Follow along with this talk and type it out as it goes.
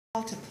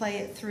to play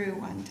it through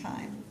one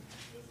time.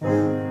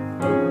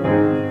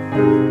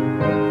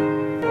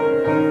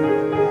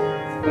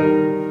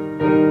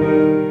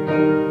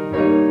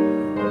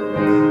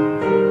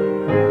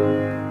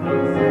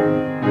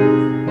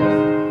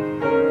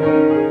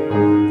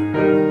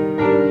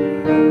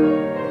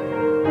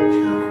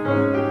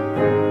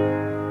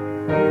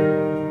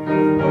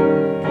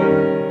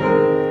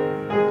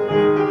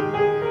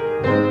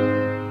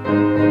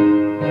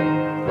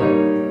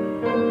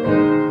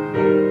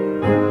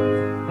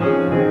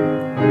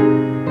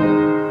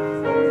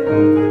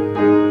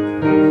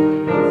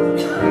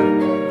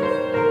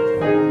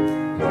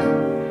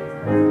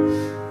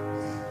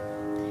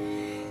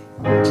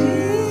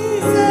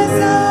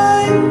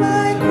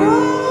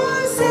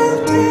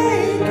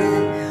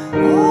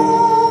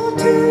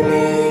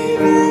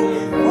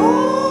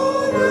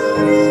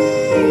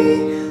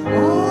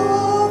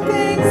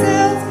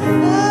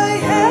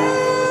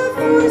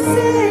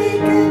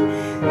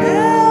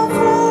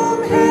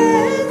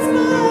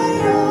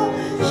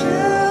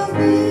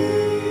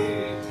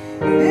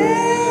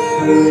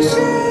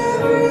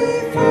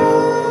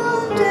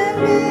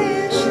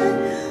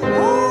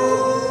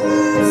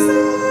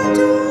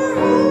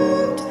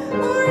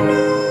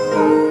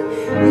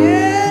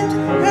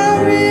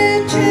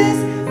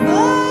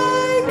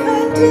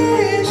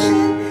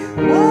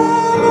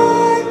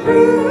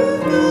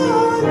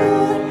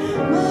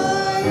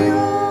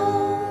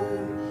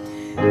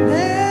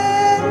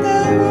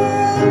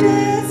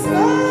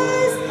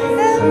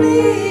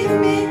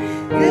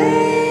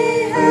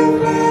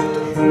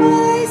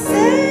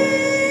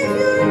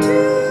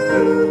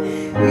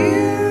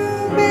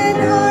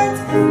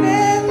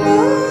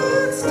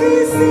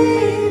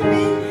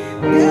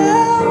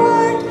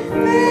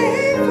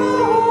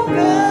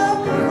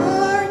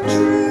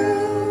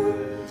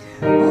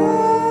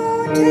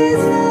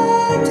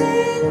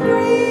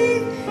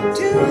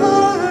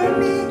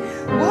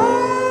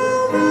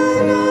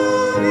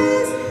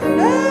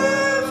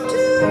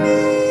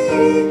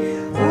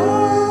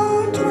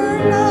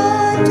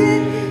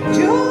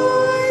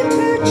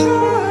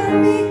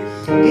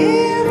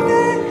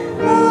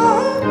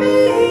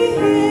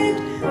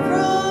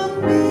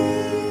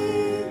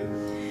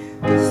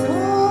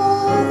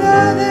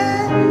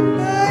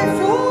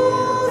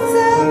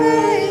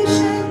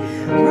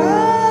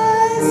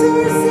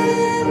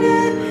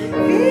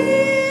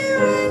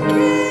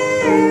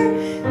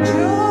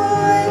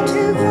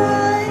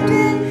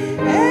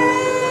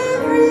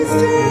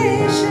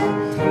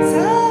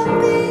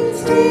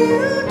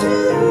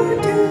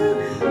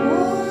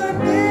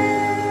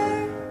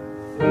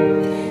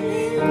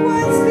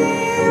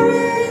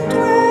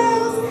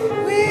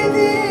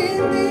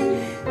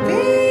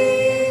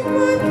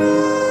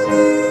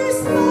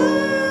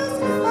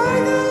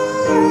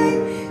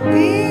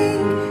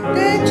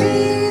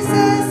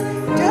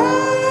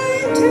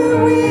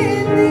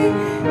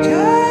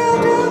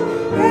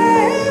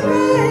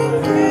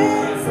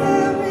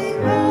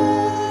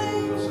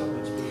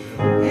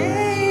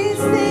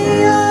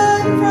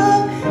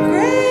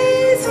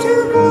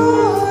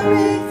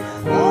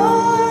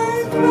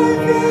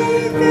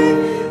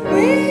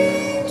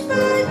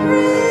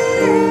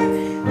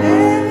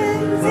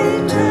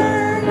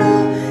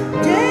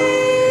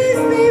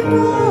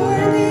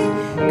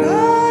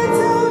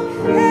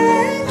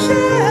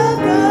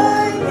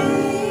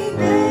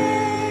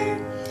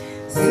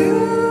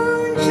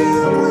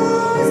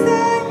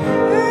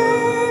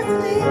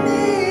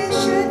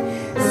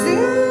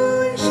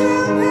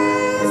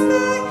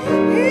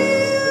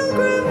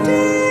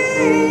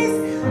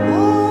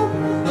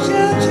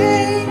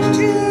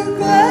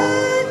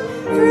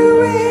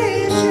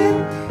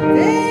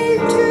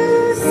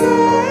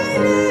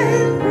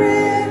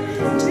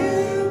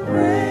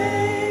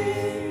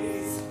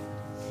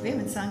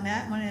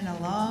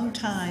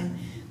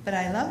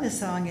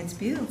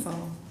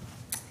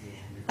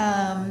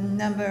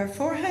 Number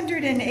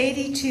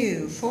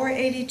 482,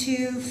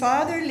 482,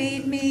 Father,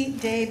 lead me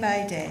day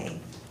by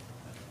day.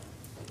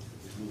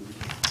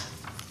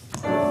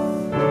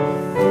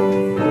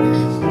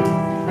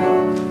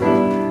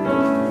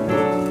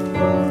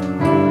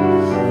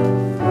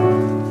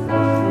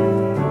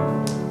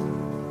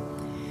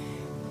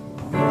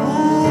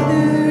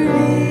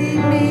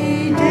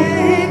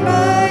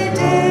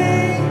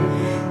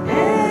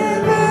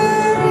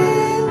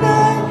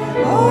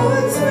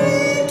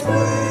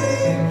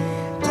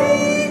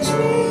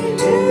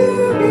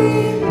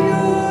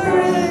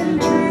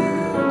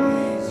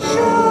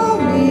 Show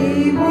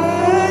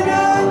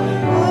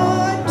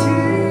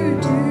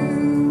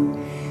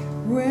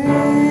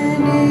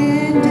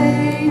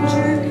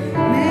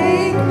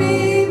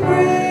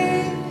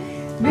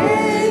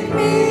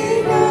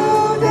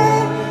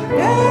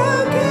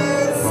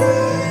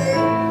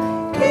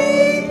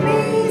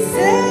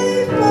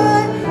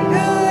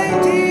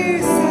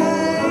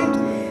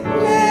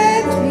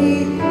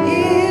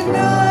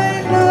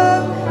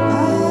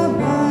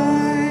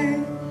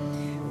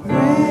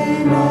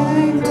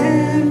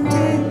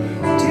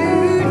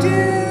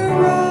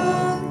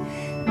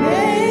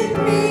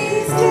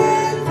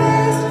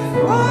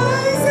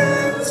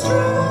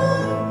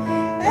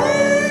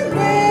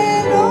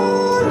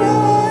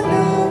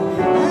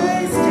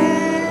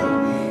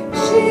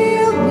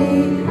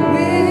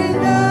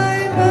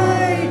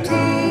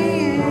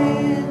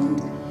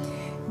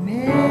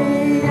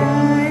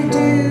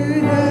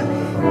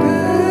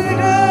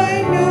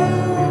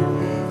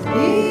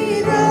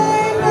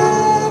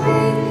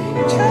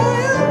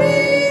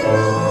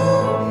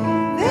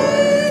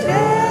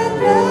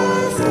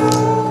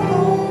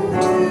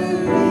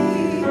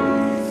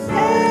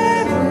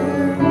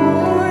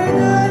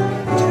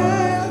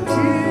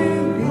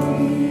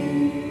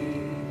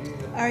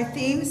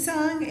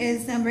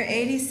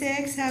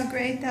 86, How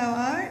Great Thou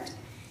Art.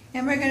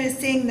 And we're going to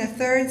sing the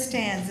third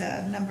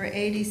stanza of number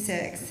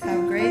 86, How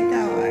Great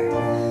Thou Art.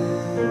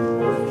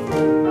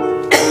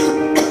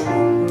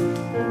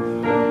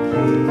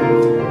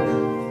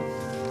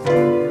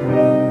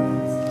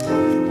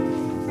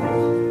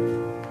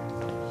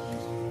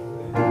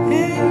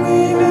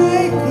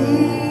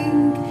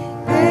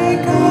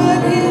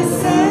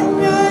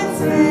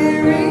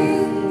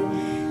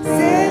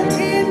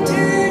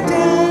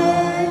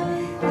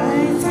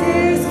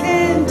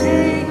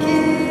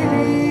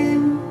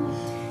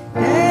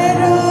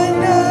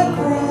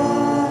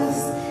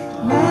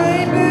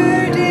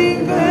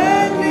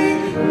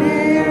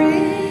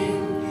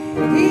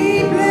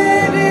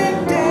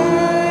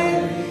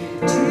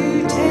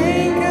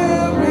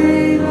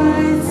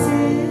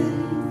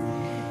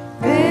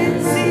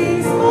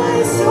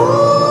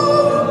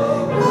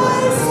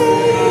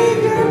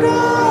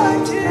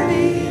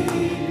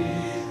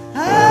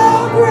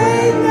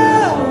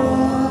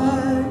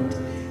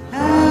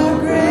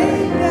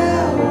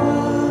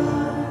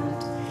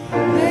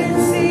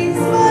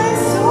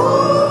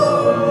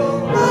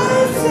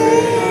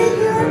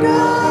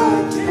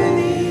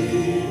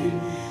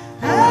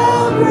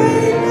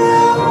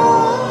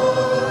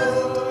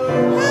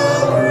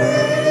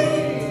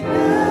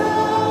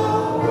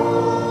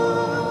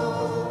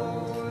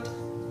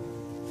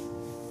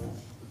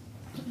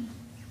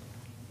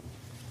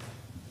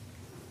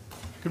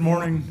 Good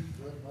morning.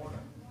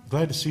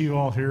 Glad to see you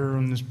all here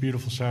on this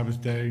beautiful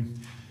Sabbath day.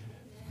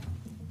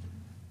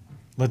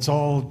 Let's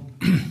all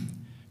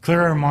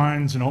clear our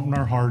minds and open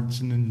our hearts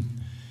and then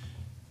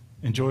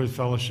enjoy the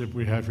fellowship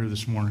we have here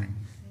this morning.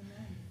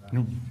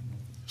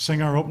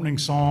 Sing our opening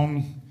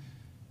song,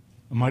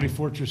 A Mighty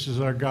Fortress is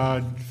Our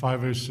God,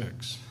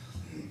 506.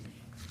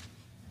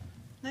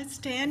 Let's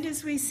stand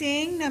as we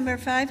sing number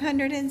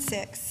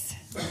 506.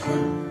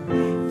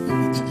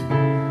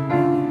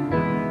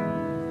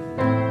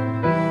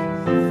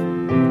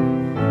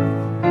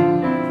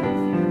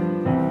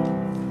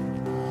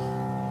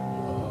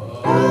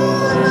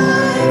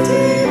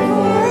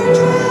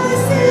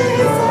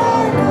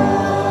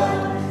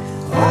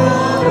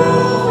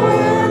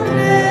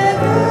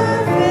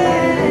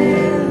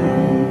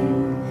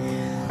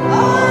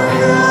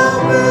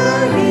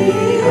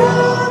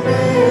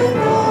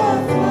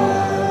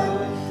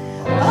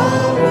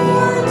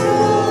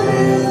 Mortal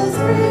ills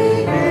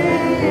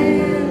prevail.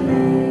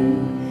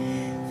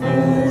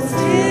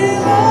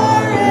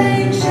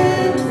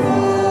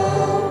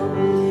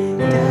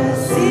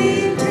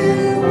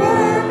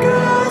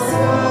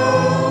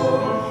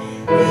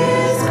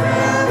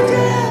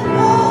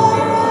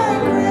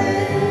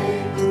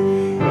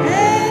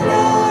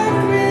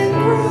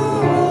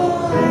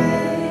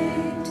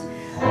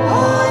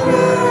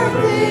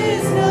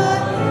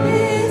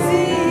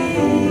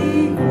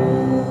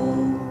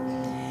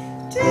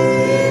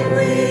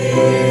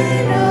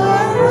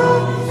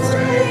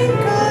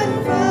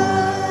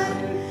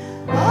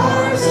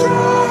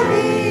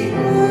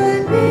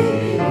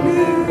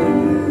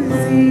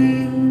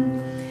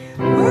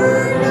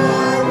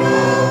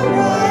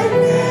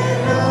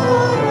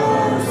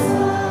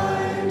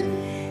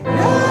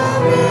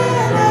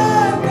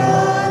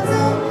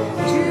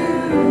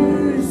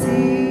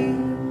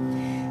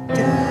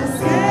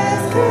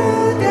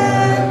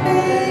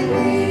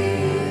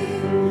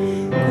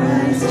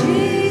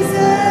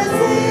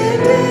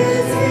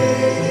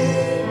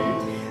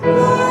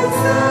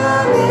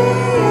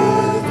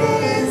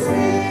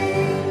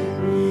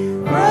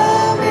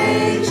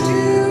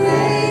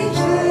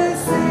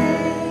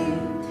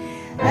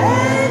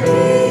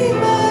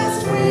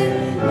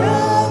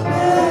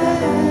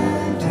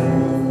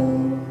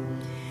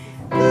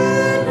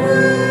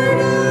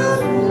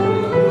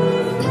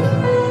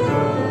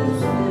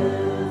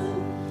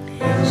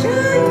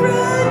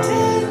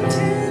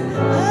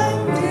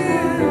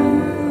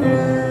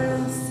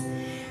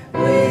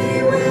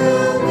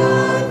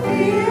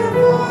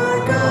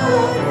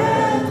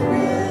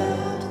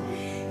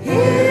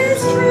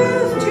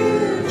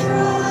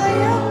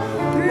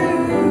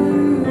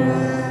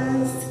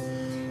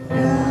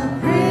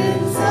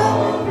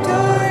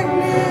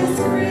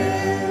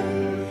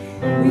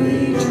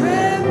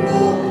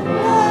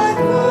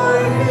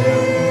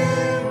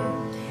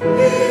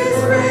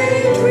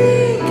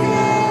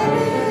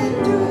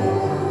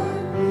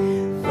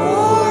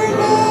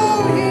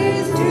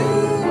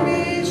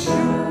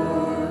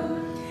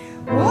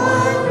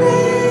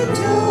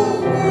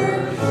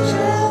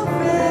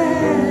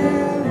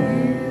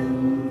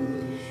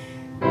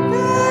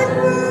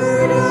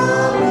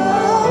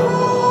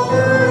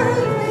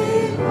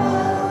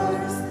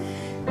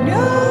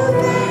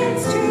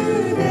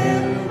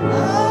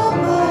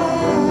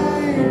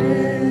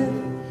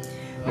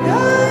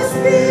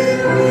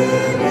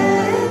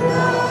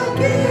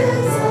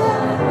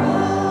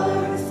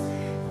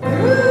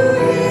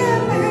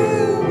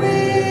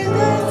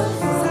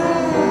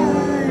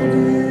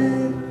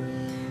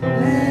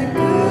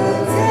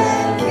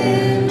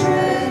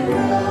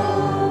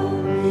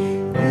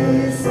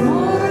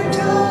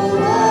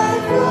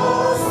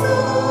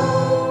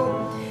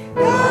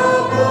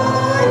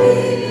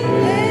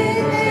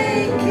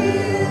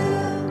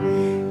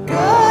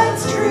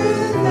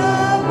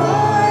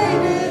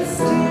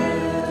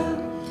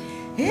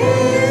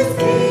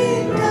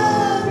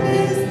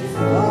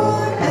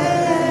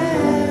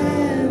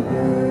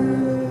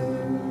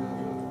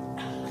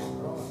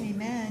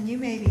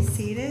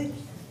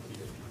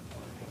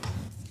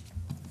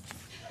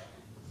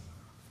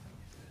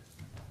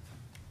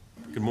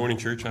 Good morning,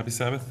 church. Happy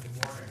Sabbath.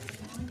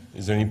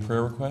 Is there any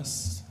prayer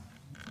requests?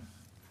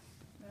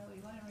 Well, we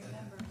want to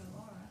remember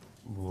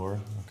Laura,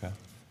 okay.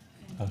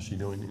 How's she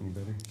doing? Any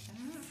better?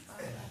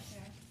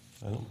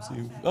 Valora. I don't see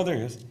you. Oh, there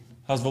he is.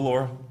 How's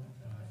Valora?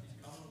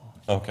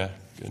 Okay,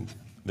 good.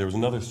 There was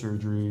another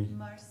surgery.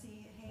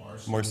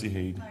 Marcy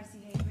Haid.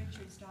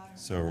 Richard's daughter.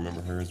 So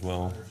remember her as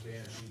well. I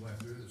understand she went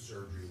through the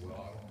surgery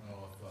well. I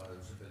don't know if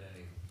there's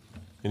been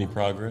Any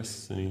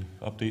progress? Any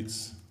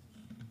updates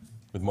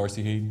with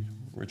Marcy Haid,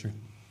 Richard?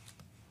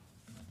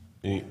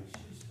 Any?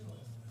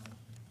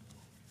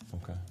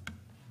 Okay.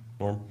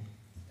 Norm?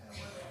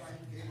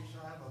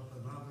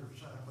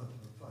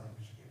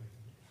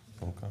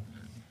 Okay.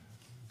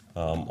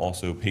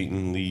 Also,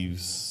 Peyton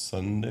leaves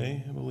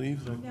Sunday, I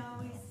believe. No, he's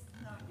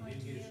not going to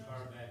He be gets his able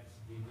car back,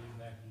 he leaves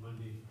back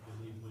Monday,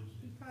 he'll leave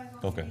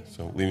Wednesday. Okay,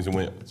 so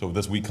leaving so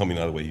this week coming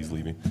out of the way, he's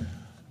leaving.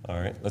 All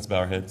right, let's bow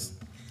our heads.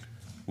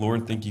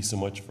 Lord, thank you so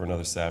much for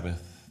another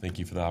Sabbath. Thank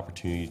you for the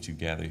opportunity to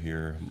gather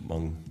here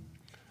among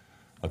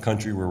a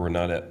country where we're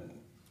not at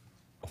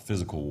a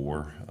physical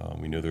war.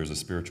 We know there's a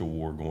spiritual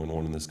war going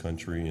on in this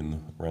country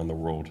and around the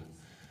world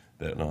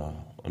that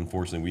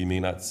unfortunately we may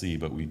not see,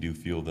 but we do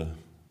feel the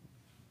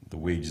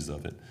wages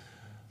of it.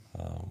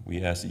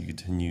 We ask that you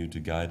continue to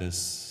guide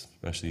us,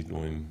 especially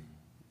during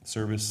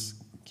service.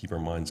 Keep our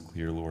minds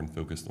clear, Lord, and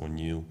focused on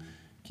you.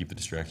 Keep the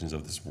distractions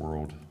of this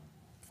world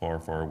far,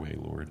 far away,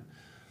 Lord.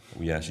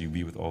 We ask you to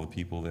be with all the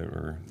people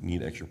that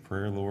need extra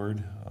prayer,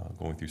 Lord,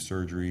 going through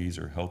surgeries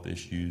or health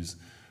issues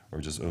or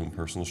just own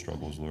personal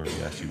struggles, Lord.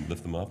 We ask you to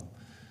lift them up,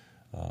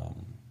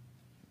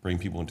 bring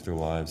people into their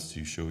lives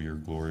to show your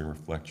glory and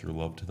reflect your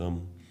love to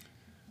them.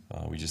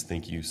 We just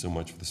thank you so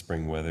much for the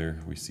spring weather.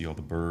 We see all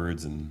the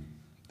birds and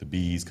the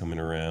bees coming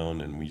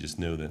around, and we just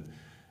know that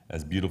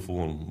as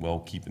beautiful and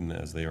well-keeping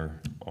as they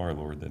are,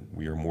 Lord, that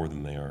we are more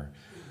than they are.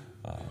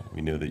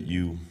 We know that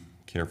you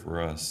care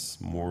for us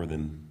more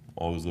than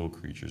all those little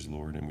creatures,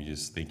 Lord, and we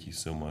just thank you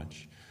so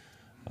much.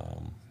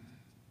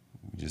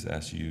 We just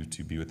ask you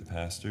to be with the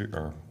pastor,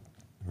 or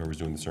whoever's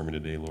doing the sermon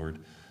today, Lord.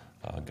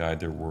 Guide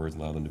their words,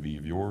 allow them to be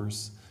of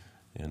yours.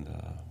 And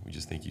we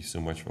just thank you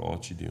so much for all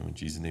that you do. In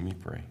Jesus' name we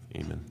pray.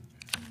 Amen.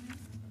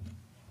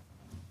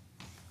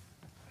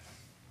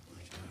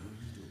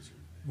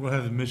 We'll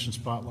have the mission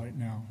spotlight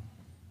now.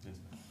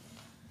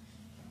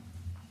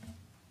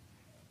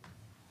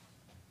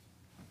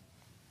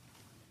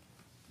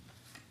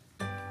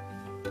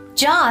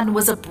 John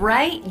was a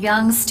bright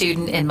young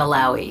student in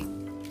Malawi.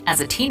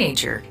 As a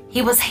teenager,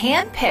 he was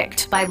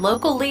handpicked by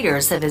local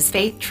leaders of his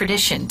faith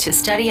tradition to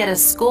study at a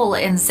school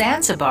in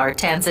Zanzibar,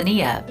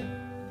 Tanzania.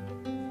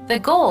 The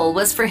goal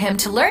was for him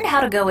to learn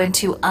how to go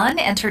into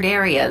unentered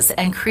areas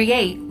and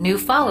create new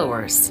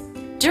followers.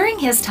 During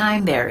his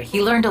time there,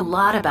 he learned a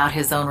lot about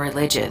his own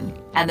religion,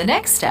 and the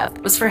next step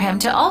was for him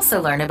to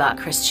also learn about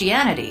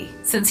Christianity,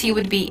 since he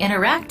would be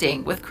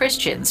interacting with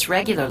Christians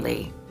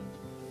regularly.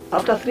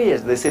 After 3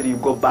 years, they said you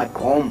go back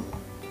home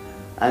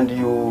and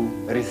you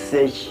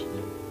research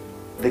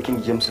the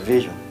King James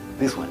Version,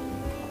 this one.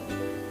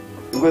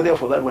 You go there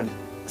for that one,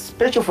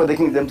 special for the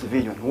King James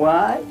Version.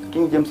 Why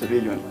King James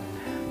Version?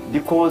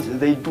 Because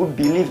they do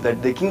believe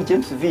that the King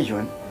James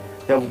Version,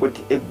 they have got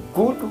a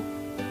good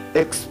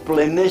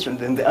explanation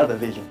than the other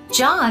version.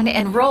 John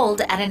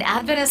enrolled at an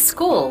Adventist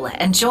school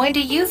and joined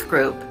a youth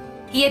group.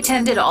 He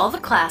attended all the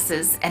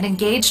classes and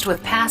engaged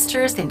with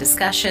pastors in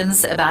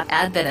discussions about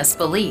Adventist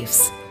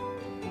beliefs.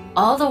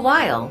 All the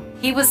while,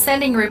 he was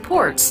sending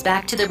reports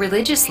back to the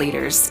religious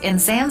leaders in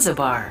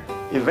Zanzibar.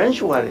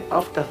 Eventually,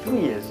 after 3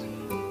 years,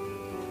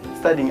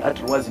 studying at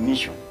Rwaz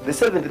Mission, the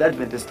Seventh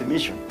Adventist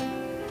Mission,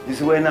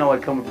 is where now I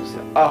come to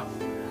say,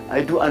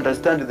 I do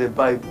understand the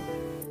Bible.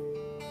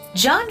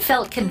 John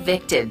felt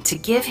convicted to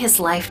give his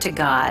life to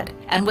God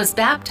and was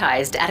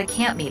baptized at a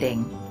camp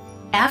meeting.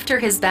 After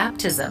his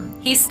baptism,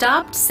 he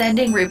stopped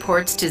sending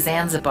reports to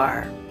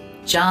Zanzibar.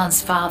 John's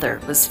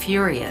father was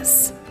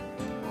furious.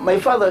 My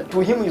father, to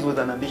him, it was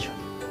an ambition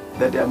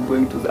that I'm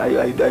going to, I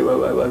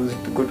was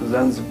to go to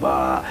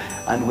Zanzibar,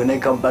 and when I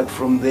come back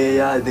from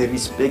there, they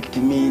respect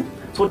me.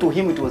 So to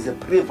him, it was a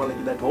privilege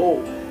that,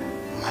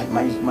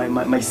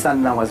 my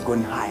son now has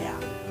gone higher.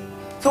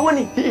 So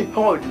when he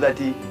heard that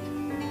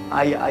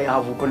I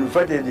have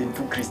converted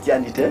into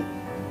Christianity,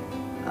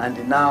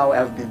 and now I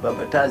have been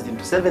baptized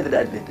into Seventh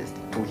Adventist,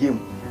 to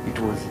him, it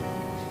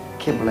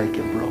came like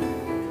a blow.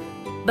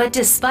 But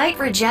despite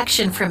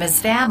rejection from his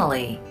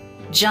family,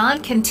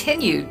 John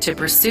continued to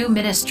pursue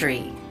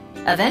ministry.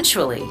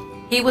 Eventually,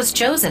 he was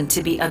chosen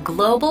to be a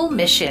global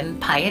mission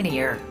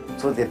pioneer.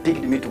 So they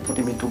picked me to put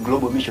him into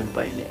global mission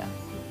pioneer.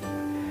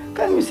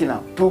 Can you see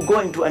now? To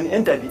go into and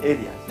enter the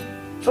areas.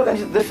 So can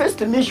you see, the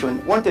first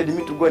mission wanted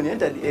me to go and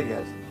enter the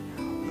areas.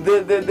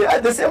 They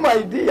had the same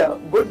idea,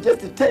 God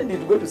just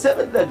intended to go to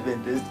Seventh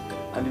Adventist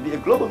and be a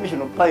global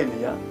mission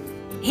pioneer.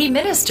 He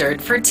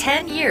ministered for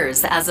 10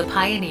 years as a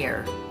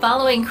pioneer,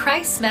 following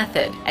Christ's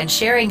method and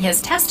sharing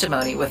his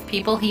testimony with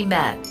people he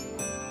met.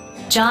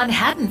 John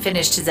hadn't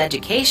finished his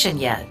education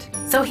yet,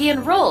 so he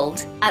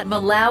enrolled at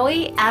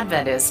Malawi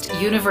Adventist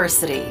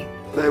University.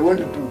 I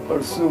wanted to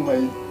pursue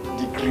my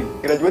degree.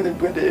 Graduated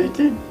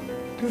 2018.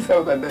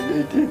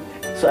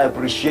 So I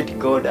appreciate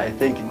God. I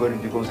thank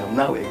God because I'm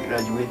now a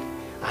graduate.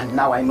 And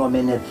now I know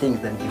many things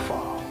than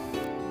before.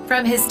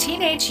 From his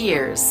teenage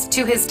years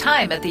to his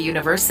time at the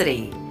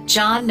university,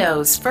 John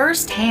knows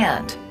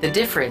firsthand the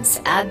difference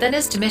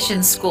Adventist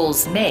mission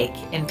schools make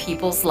in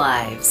people's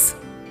lives.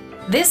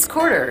 This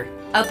quarter,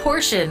 a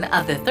portion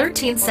of the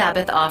 13th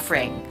Sabbath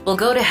offering will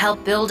go to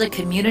help build a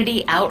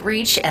community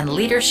outreach and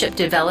leadership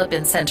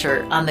development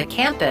center on the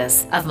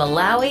campus of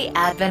Malawi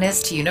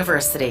Adventist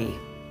University.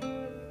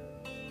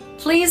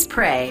 Please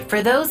pray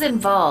for those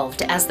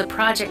involved as the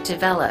project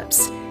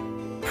develops.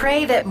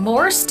 Pray that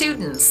more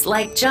students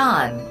like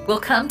John will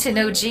come to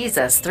know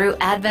Jesus through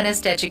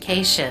Adventist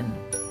education.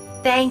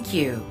 Thank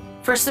you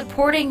for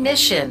supporting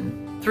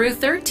mission through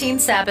 13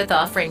 Sabbath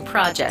offering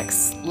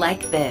projects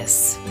like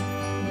this.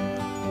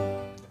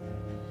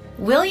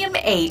 William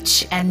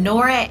H. and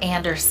Nora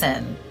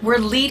Anderson were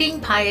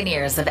leading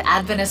pioneers of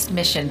Adventist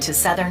mission to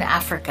Southern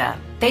Africa.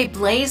 They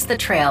blazed the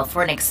trail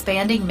for an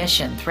expanding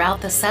mission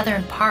throughout the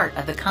southern part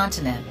of the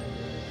continent.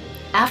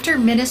 After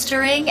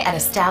ministering and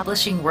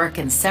establishing work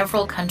in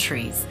several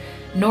countries,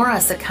 Nora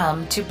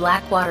succumbed to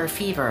blackwater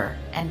fever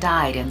and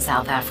died in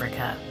South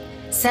Africa.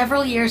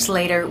 Several years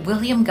later,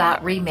 William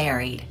got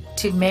remarried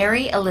to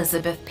Mary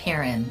Elizabeth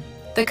Perrin.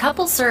 The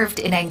couple served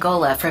in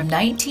Angola from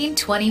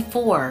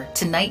 1924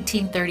 to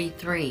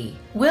 1933.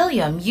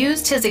 William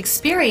used his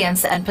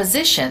experience and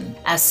position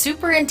as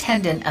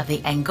superintendent of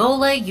the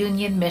Angola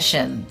Union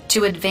Mission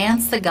to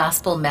advance the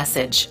gospel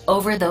message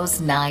over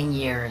those 9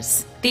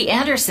 years. The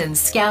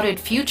Andersons scouted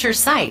future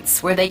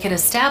sites where they could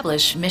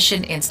establish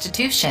mission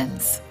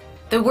institutions.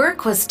 The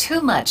work was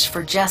too much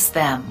for just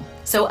them,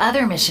 so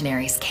other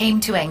missionaries came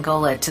to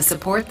Angola to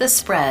support the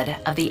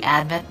spread of the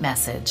Advent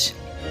message.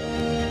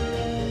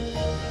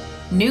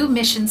 New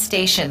mission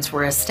stations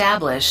were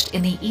established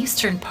in the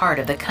eastern part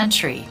of the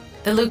country.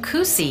 The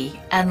Lukusi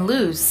and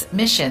Luz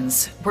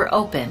missions were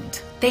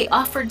opened. They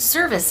offered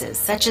services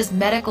such as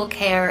medical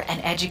care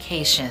and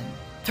education.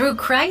 Through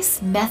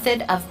Christ's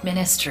method of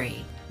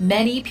ministry,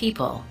 many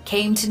people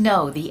came to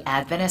know the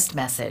Adventist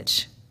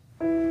message.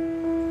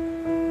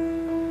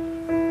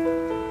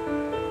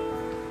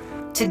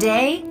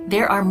 Today,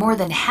 there are more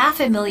than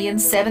 500,000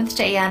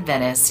 Seventh-day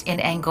Adventists in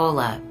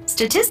Angola.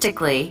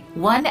 Statistically,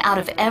 1 out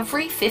of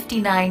every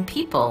 59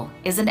 people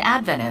is an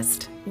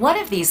Adventist. One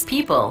of these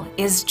people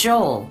is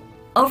Joel.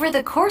 Over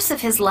the course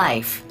of his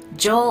life,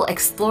 Joel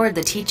explored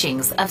the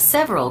teachings of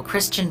several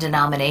Christian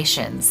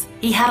denominations.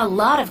 He had a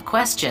lot of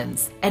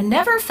questions and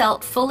never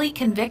felt fully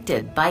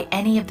convicted by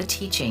any of the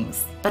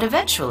teachings, but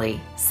eventually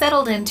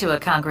settled into a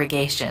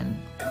congregation.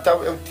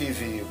 Então eu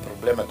tive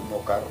problema do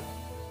meu carro.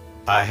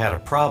 I had a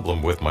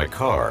problem with my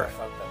car.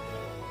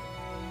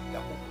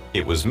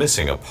 It was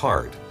missing a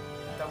part.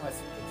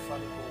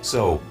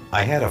 So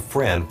I had a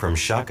friend from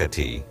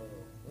Shakati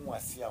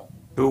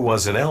who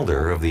was an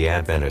elder of the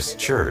Adventist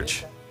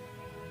church.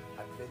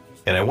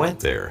 And I went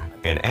there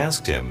and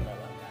asked him,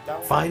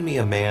 find me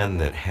a man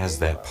that has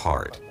that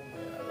part.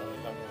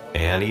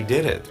 And he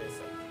did it.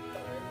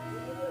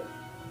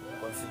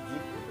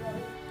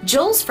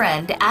 Joel's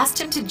friend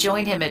asked him to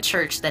join him at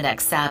church the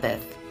next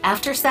Sabbath.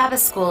 After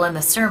Sabbath school and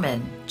the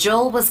sermon,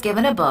 Joel was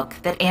given a book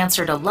that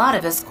answered a lot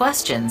of his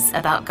questions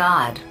about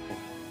God.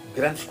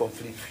 Grandes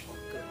conflitos.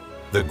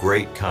 The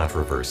Great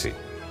Controversy.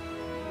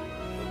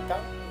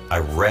 I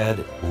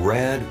read.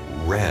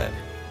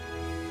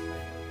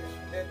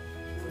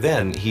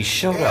 Then he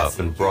showed up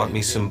and brought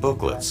me some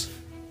booklets.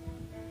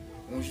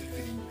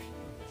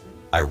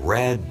 I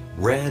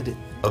read,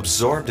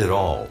 absorbed it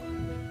all.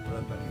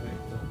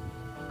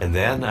 And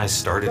then I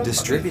started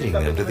distributing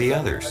them to the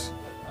others.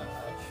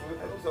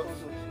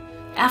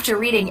 After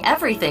reading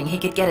everything he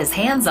could get his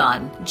hands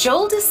on,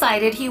 Joel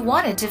decided he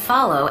wanted to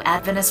follow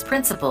Adventist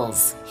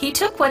principles. He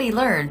took what he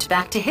learned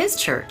back to his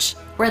church,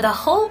 where the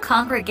whole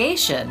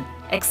congregation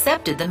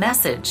accepted the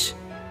message.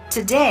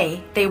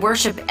 Today, they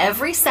worship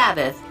every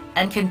Sabbath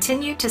and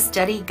continue to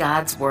study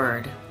God's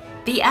Word.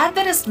 The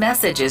Adventist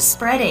message is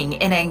spreading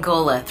in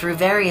Angola through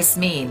various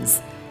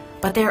means,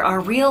 but there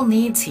are real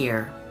needs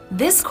here.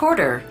 This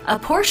quarter, a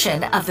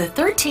portion of the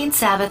 13th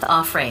Sabbath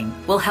offering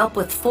will help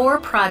with 4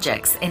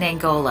 projects in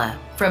Angola,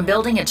 from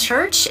building a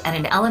church and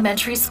an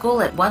elementary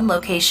school at one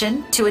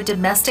location to a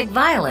domestic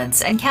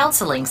violence and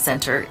counseling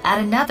center at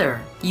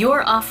another.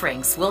 Your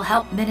offerings will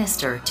help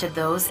minister to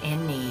those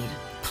in need.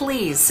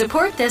 Please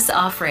support this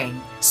offering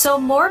so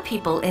more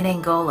people in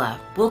Angola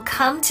will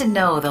come to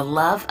know the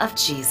love of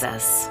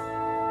Jesus.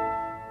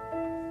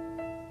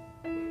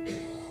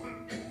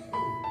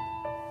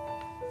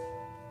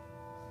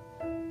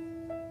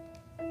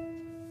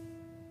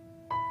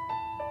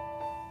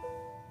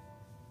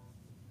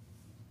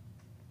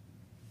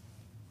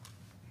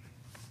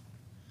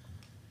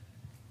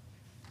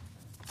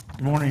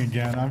 Good morning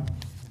again. I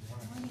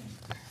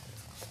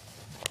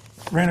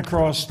ran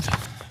across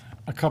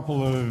a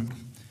couple of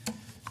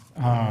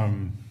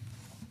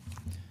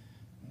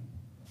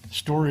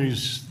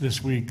stories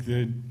this week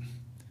that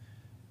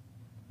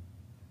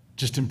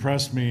just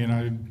impressed me,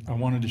 and I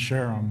wanted to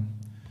share them.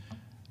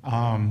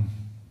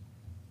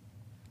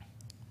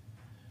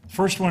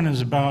 First one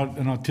is about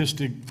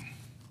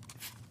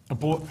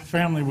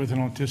family with an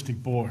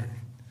autistic boy,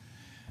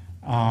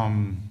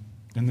 and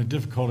the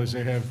difficulties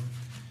they have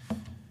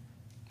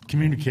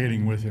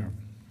communicating with him.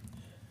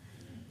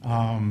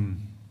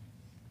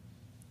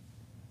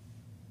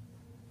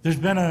 There's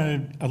been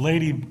a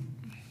lady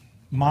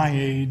my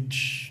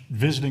age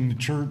visiting the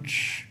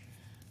church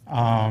 3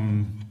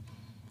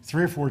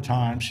 or 4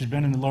 times. She's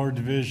been in the lower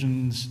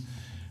divisions.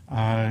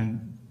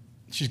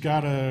 She's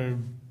got a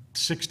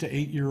 6 to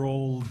 8 year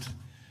old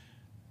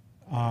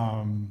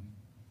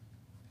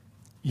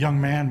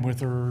young man with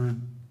her,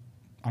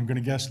 I'm going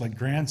to guess like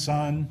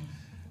grandson.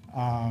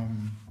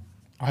 I'm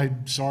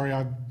sorry,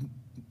 I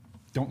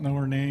don't know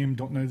her name,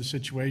 don't know the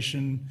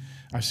situation.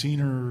 I've seen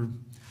her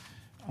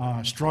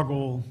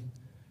struggle,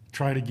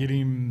 try to get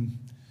him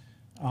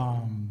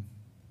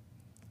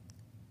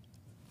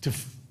to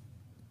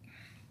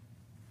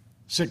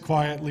sit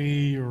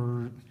quietly,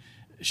 or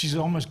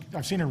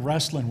I've seen her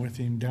wrestling with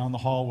him down the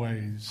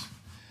hallways.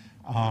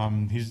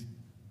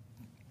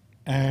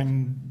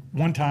 And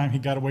one time he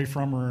got away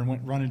from her and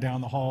went running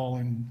down the hall,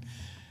 and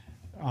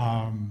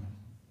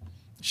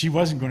she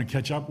wasn't going to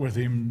catch up with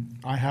him.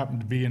 I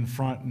happened to be in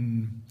front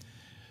and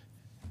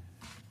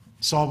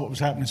saw what was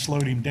happening,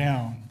 slowed him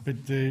down.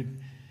 But the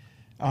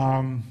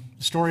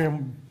story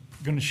I'm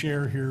going to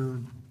share here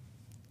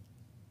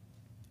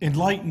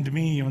enlightened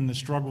me on the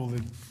struggle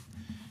that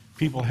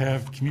people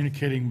have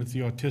communicating with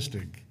the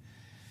autistic.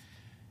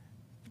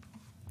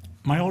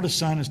 My oldest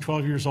son is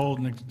 12 years old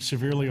and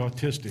severely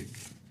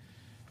autistic.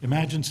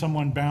 Imagine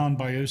someone bound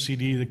by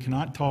OCD that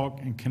cannot talk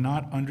and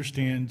cannot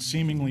understand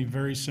seemingly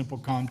very simple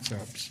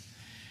concepts.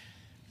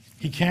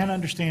 He can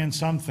understand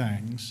some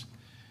things,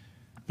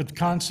 but the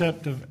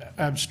concept of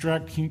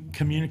abstract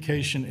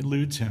communication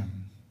eludes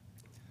him.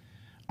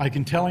 I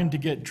can tell him to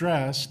get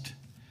dressed,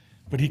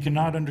 but he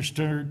cannot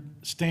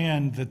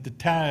understand that the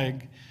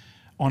tag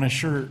on a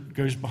shirt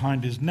goes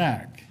behind his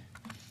neck.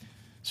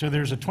 So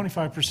there's a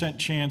 25%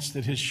 chance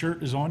that his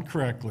shirt is on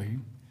correctly,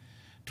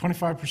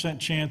 25%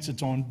 chance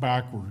it's on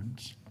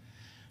backwards,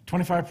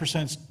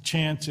 25%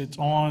 chance it's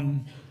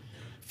on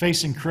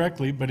facing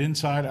correctly but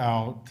inside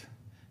out,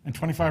 and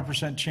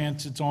 25%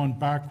 chance it's on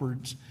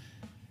backwards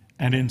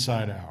and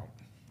inside out.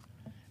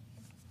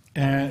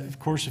 And of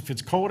course, if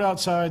it's cold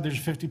outside, there's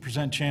a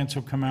 50% chance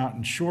he'll come out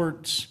in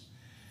shorts.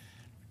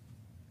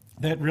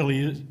 That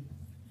really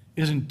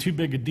isn't too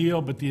big a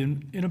deal, but the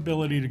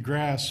inability to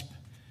grasp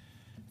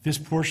this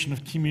portion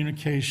of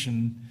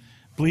communication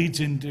bleeds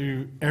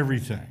into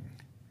everything.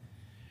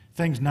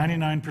 Things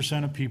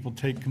 99% of people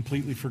take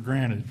completely for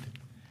granted.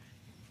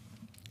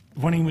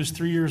 When he was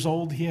 3 years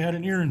old, he had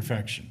an ear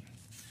infection.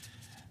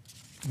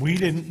 We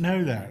didn't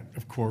know that,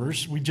 of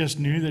course. We just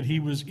knew that he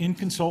was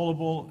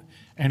inconsolable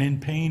and in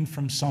pain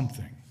from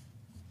something.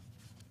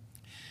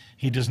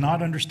 He does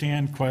not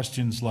understand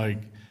questions like,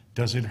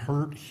 does it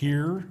hurt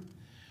here?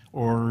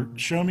 Or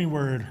show me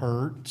where it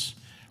hurts?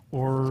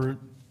 Or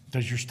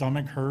does your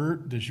stomach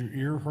hurt? Does your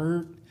ear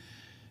hurt?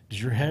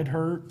 Does your head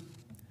hurt?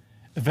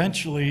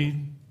 Eventually,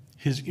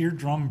 his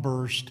eardrum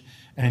burst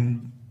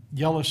and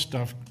yellow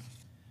stuff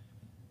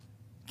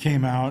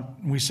came out.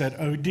 And we said,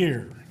 oh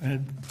dear,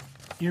 an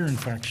ear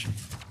infection.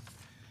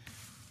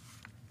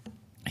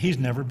 He's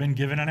never been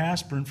given an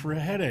aspirin for a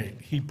headache.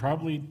 He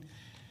probably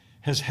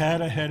has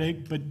had a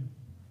headache but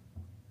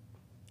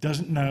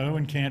doesn't know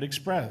and can't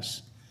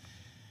express.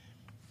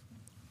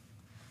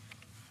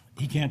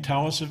 He can't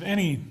tell us of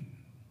anything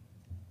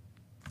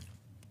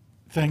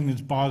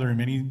that's bothering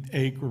him, any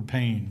ache or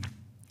pain.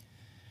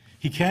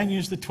 He can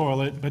use the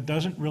toilet, but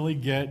doesn't really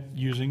get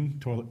using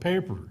toilet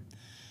paper.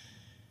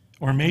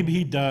 Or maybe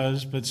he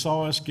does, but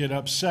saw us get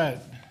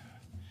upset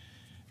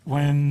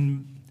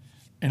when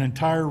an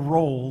entire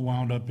roll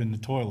wound up in the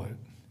toilet.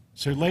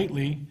 So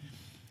lately,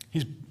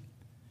 he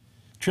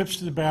trips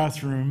to the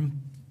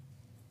bathroom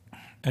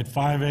at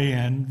 5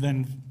 a.m.,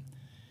 then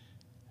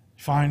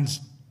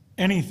finds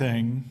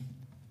anything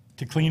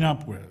to clean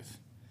up with,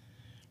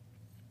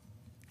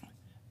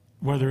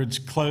 whether it's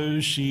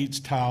clothes, sheets,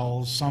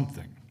 towels,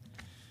 something.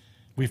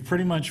 We've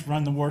pretty much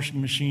run the washing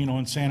machine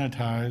on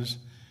sanitize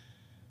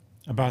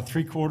about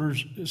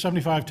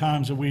 75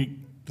 times a week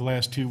the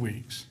last 2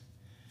 weeks.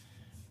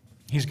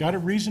 He's got a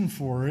reason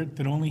for it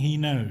that only he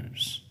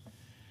knows.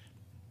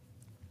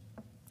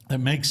 That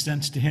makes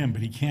sense to him,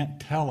 but he can't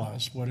tell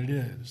us what it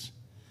is.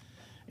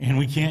 And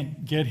we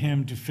can't get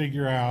him to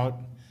figure out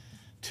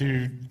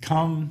to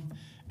come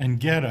and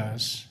get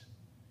us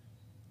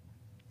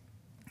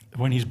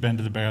when he's been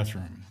to the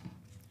bathroom.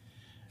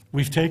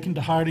 We've taken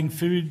to hiding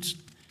foods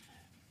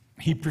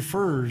he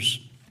prefers,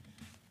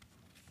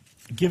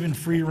 given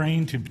free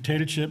rein to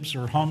potato chips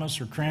or hummus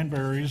or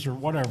cranberries or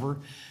whatever.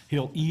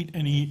 He'll eat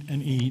and eat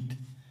and eat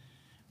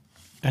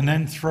and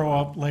then throw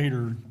up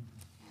later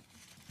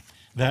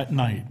that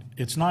night.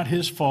 It's not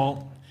his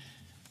fault.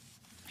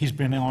 He's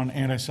been on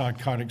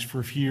antipsychotics for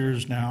a few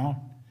years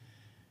now,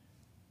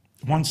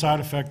 one side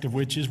effect of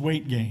which is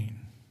weight gain.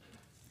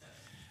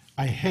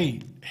 I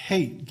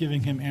hate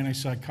giving him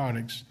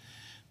antipsychotics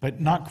but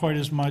not quite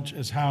as much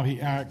as how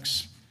he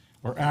acts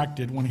or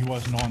acted when he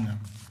wasn't on them.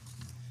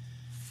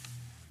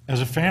 As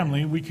a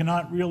family, we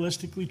cannot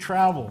realistically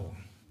travel.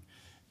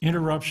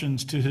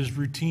 Interruptions to his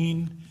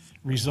routine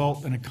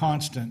result in a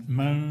constant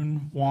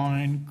moan,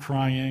 whine,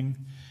 crying,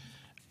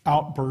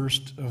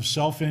 outburst of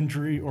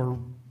self-injury, or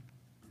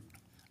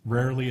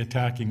rarely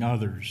attacking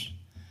others.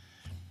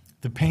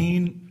 The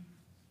pain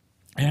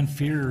and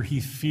fear he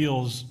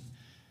feels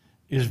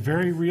is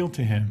very real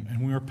to him,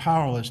 and we are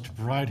powerless to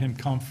provide him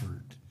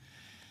comfort.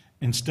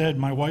 Instead,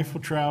 my wife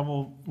will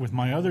travel with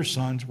my other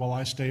sons while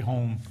I stay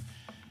home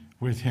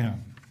with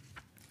him.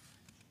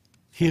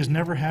 He has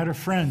never had a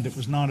friend that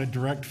was not a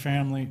direct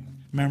family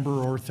member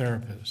or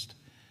therapist.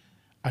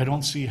 I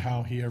don't see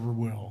how he ever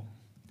will.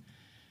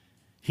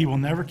 He will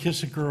never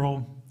kiss a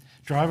girl,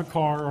 drive a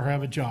car, or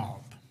have a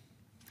job.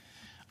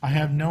 I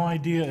have no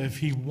idea if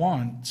he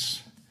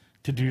wants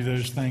to do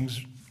those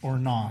things or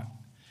not,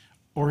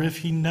 or if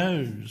he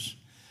knows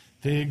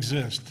they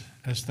exist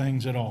as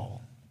things at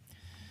all.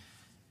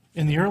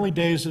 In the early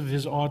days of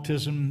his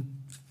autism,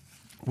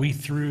 we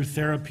threw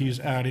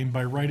therapies at him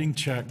by writing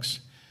checks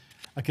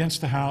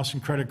against the house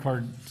and credit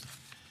cards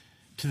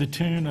to the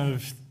tune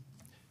of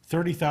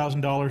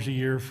 $30,000 a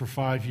year for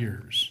 5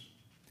 years.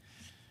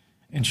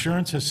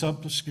 Insurance has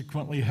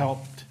subsequently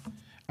helped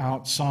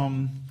out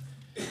some,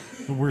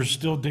 but we're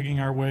still digging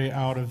our way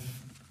out of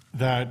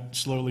that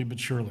slowly but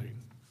surely.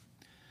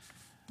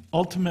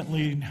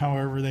 Ultimately,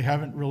 however, they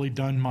haven't really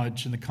done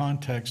much in the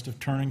context of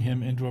turning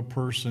him into a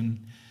person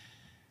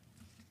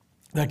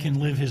that can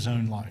live his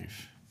own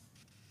life.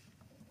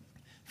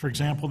 For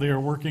example, they are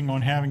working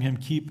on having him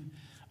keep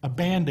a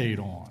Band-Aid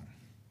on.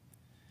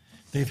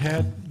 They've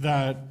had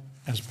that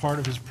as part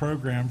of his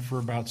program for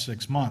about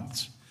 6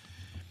 months.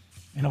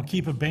 And he'll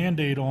keep a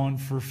Band-Aid on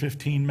for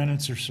 15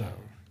 minutes or so.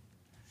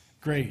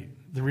 Great.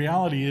 The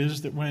reality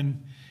is that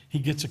when he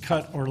gets a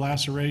cut or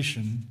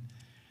laceration,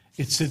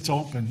 it sits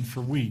open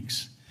for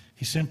weeks.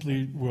 He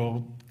simply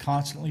will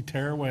constantly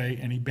tear away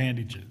any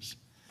bandages.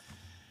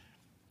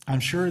 I'm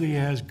sure that he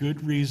has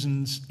good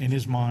reasons in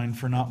his mind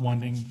for not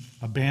wanting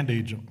a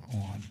Band-Aid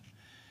on.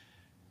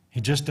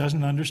 He just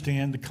doesn't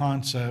understand the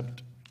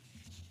concept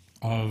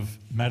of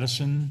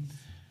medicine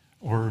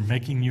or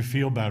making you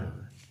feel better.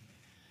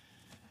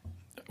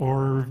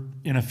 Or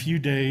in a few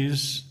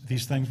days,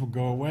 these things will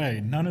go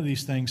away. None of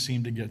these things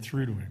seem to get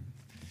through to him.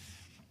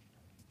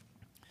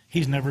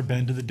 He's never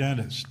been to the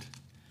dentist.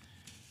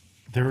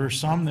 There are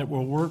some that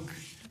will work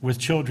with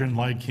children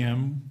like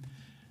him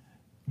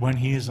when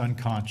he is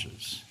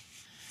unconscious.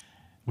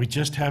 We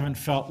just haven't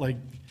felt like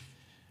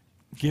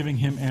giving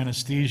him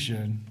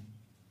anesthesia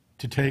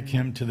to take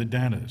him to the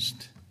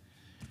dentist.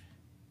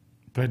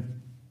 But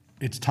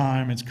it's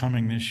time, it's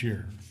coming this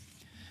year.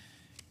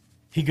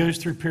 He goes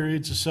through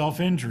periods of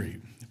self-injury.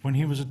 When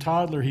he was a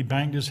toddler, he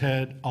banged his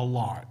head a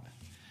lot.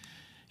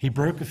 He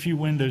broke a few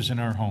windows in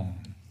our home.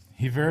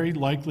 He very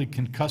likely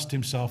concussed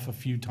himself a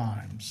few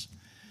times.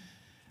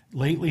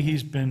 Lately,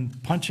 he's been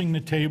punching the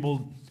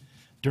table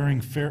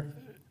during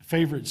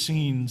favorite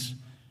scenes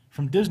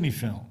from Disney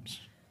films.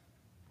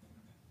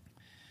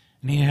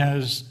 And he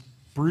has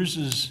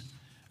bruises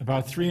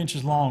about 3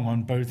 inches long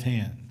on both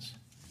hands.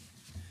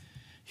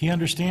 He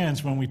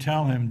understands when we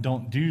tell him,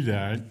 don't do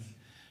that,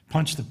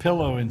 punch the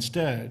pillow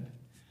instead.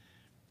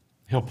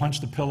 He'll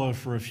punch the pillow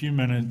for a few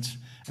minutes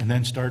and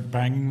then start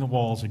banging the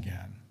walls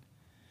again.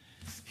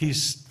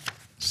 He's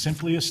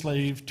simply a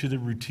slave to the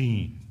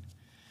routine.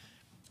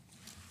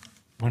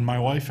 When my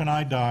wife and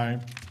I die,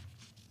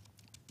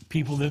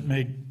 people that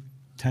make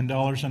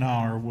 $10 an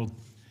hour will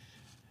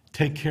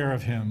take care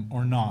of him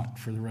or not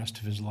for the rest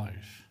of his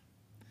life.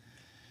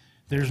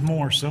 There's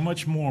more, so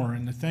much more,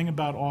 and the thing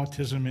about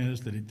autism is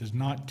that it does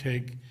not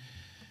take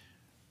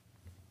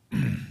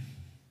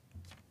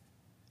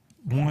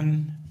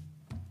 1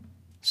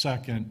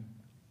 second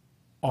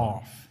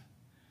off.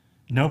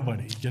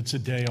 Nobody gets a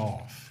day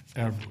off,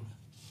 ever.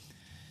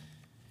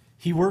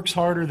 He works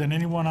harder than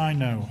anyone I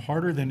know,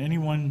 harder than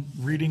anyone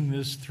reading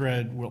this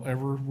thread will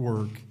ever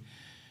work,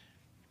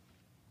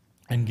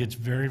 and gets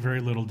very, very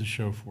little to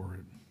show for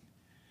it.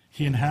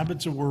 He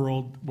inhabits a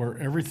world where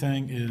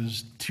everything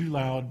is too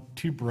loud,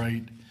 too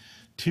bright,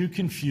 too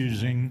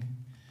confusing,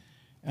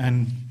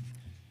 and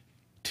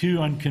too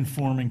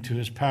unconforming to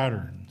his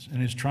patterns,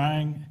 and is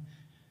trying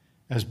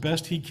as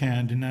best he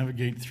can to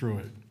navigate through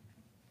it.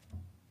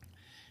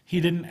 He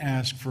didn't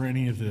ask for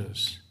any of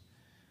this.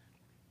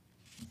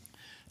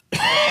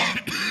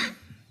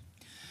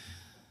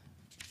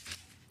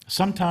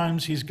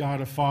 Sometimes he's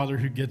got a father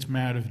who gets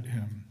mad at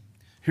him,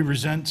 who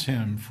resents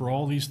him for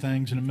all these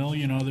things and a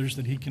million others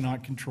that he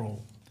cannot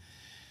control.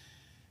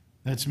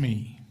 That's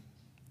me.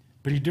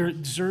 But he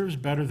deserves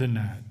better than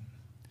that.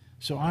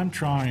 So I'm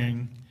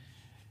trying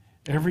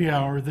every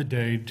hour of the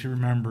day to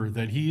remember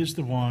that he is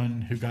the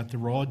one who got the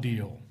raw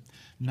deal.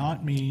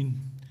 Not me,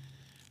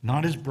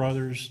 not his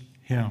brothers,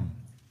 him.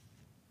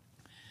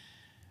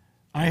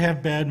 I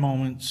have bad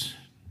moments,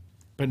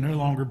 but no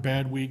longer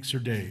bad weeks or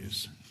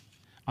days.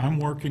 I'm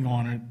working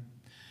on it.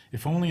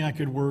 If only I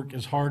could work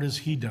as hard as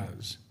he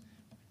does.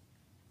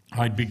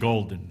 I'd be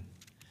golden.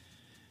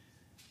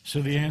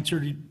 So the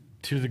answer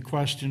to the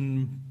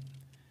question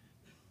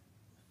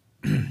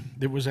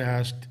that was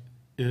asked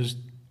is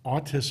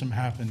autism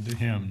happened to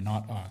him,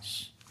 not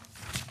us.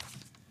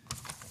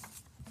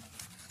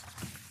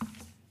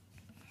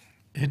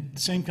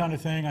 Same kind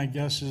of thing, I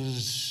guess,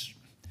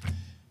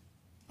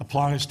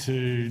 applies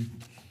to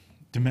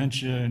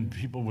dementia and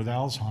people with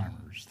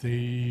Alzheimer's.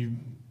 They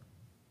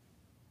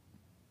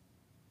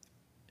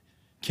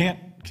can't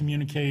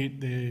communicate,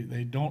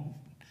 they don't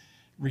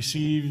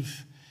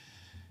receive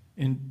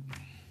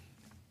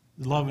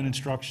love and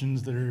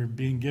instructions that are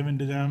being given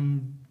to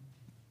them.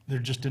 They're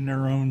just in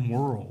their own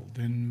world.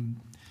 And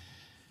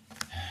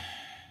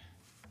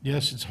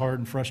yes, it's hard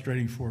and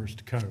frustrating for us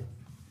to cope.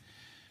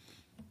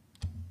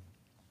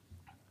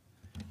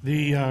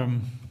 The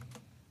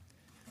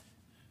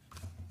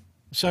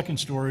second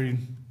story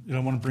that I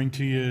want to bring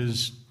to you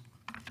is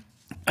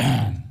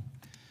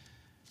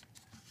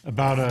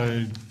about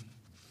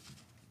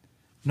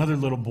another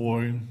little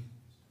boy,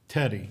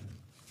 Teddy.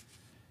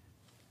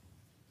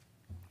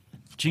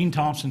 Jean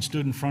Thompson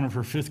stood in front of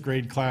her 5th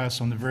grade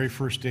class on the very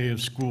first day of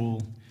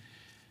school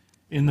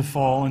in the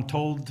fall and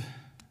told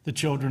the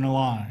children a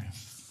lie.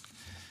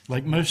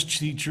 Like most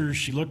teachers,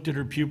 she looked at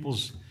her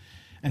pupils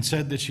and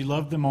said that she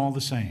loved them all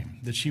the same,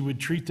 that she would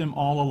treat them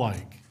all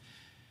alike,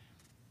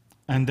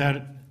 and that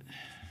it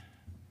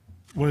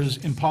was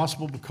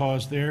impossible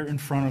because there in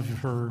front of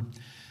her,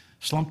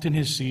 slumped in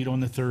his seat on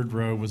the 3rd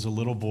row, was a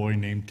little boy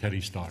named Teddy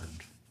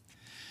Stoddard.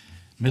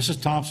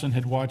 Mrs. Thompson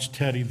had watched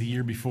Teddy the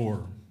year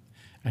before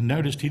and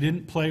noticed he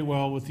didn't play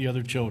well with the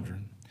other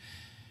children,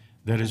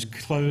 that his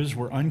clothes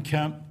were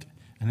unkempt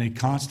and they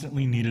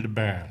constantly needed a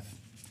bath.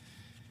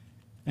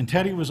 And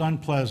Teddy was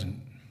unpleasant.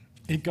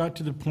 It got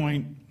to the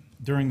point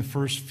during the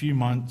first few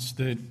months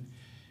that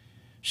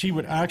she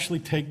would actually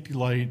take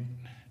delight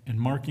in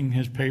marking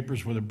his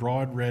papers with a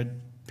broad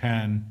red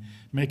pen,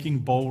 making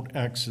bold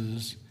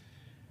X's,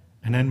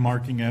 and then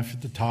marking F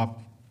at the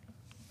top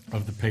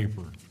of the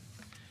paper.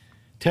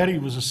 Teddy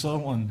was a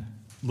sullen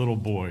little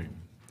boy.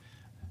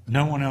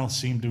 No one else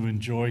seemed to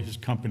enjoy his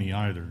company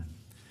either.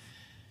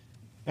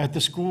 At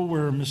the school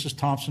where Mrs.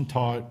 Thompson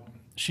taught,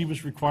 she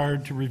was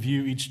required to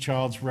review each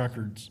child's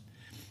records,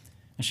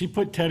 and she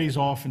put Teddy's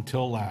off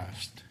until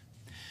last.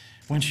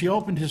 When she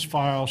opened his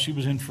file, she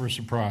was in for a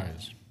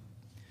surprise.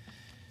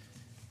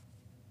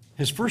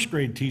 His 1st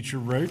grade teacher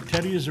wrote,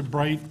 "Teddy is a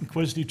bright,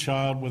 inquisitive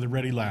child with a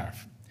ready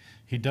laugh.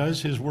 He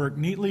does his work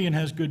neatly and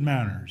has good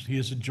manners. He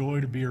is a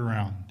joy to be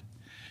around."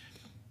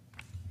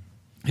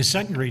 His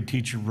 2nd grade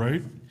teacher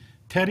wrote,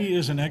 "Teddy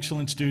is an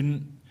excellent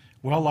student,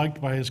 well liked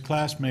by his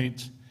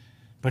classmates,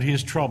 but he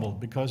is troubled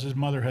because his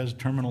mother has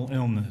terminal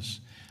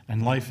illness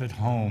and life at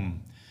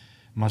home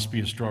must be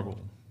a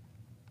struggle."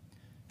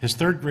 His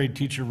 3rd grade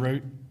teacher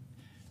wrote,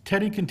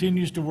 "Teddy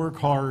continues to work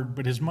hard,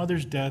 but his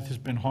mother's death has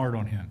been hard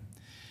on him.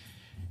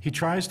 He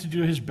tries to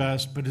do his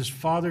best, but his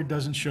father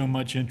doesn't show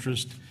much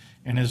interest,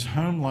 and his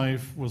home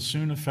life will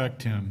soon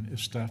affect him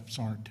if steps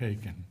aren't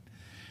taken."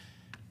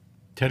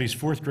 Teddy's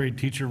 4th grade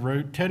teacher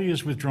wrote, "Teddy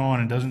is withdrawn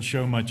and doesn't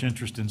show much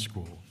interest in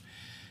school.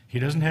 He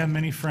doesn't have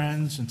many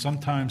friends and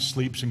sometimes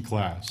sleeps in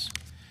class.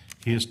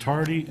 He is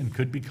tardy and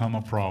could become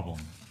a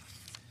problem."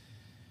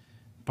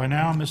 By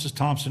now, Mrs.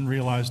 Thompson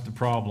realized the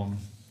problem,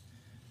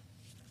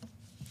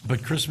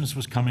 but Christmas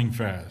was coming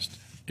fast.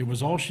 It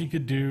was all she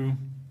could do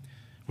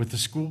with the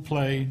school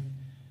play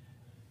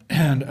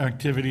and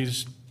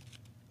activities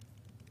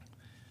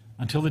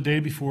until the day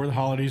before the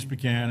holidays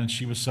began, and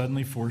she was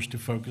suddenly forced to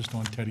focus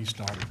on Teddy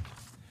Stoddard.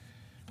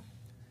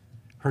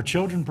 Her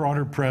children brought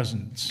her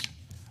presents,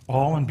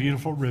 all in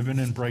beautiful ribbon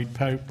and bright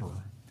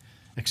paper,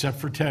 except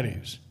for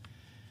Teddy's,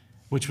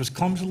 which was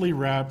clumsily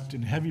wrapped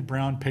in heavy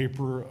brown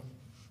paper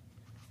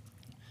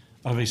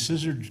of a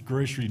scissored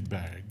grocery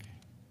bag.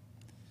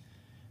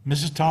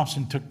 Mrs.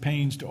 Thompson took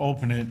pains to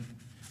open it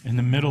in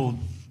the middle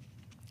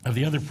of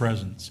the other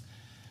presents.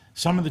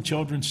 Some of the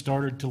children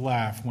started to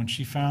laugh when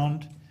she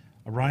found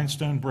a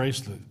rhinestone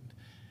bracelet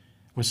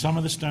with some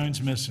of the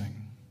stones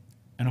missing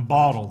and a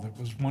bottle that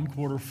was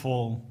 1/4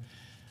 full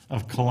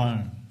of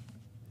cologne.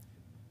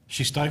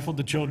 She stifled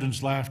the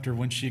children's laughter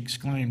when she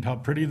exclaimed how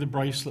pretty the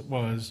bracelet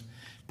was,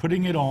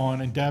 putting it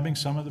on and dabbing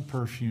some of the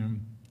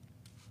perfume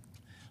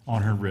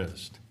on her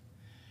wrist.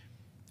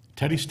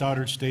 Teddy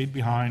Stoddard stayed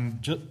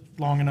behind just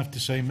long enough to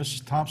say,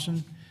 "Mrs.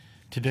 Thompson,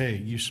 today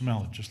you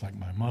smell just like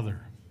my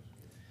mother."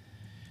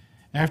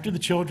 After the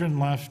children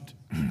left,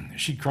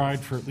 she cried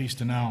for at least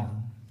an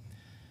hour.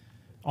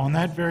 On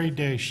that very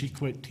day, she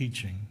quit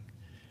teaching,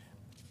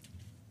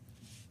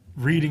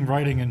 reading,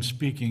 writing, and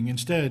speaking.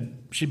 Instead,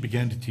 she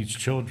began to teach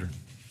children.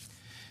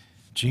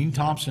 Jean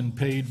Thompson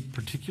paid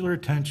particular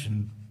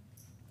attention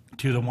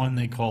to the one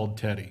they called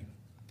Teddy.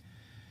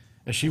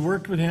 As she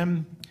worked with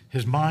him,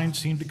 his mind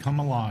seemed to come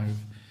alive.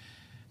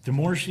 The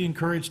more she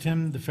encouraged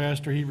him, the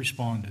faster he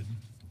responded.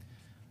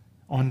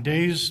 On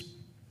days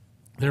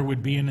there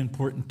would be an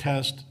important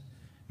test,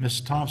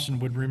 Miss Thompson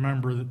would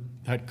remember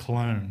that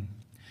cologne.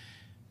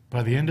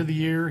 By the end of the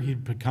year,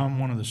 he'd become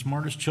one of the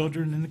smartest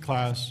children in the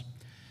class,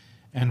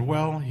 And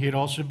well, he had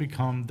also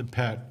become the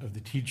pet of the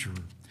teacher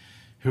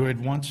who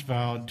had once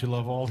vowed to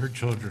love all her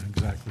children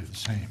exactly the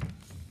same.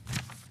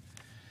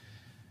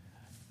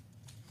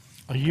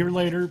 A year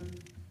later,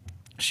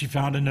 she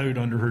found a note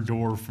under her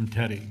door from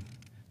Teddy,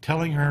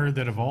 telling her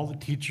that of all the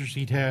teachers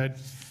he'd had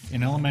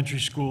in elementary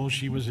school,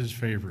 she was his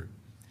favorite.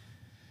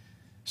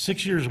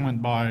 6 years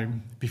went by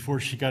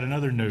before she got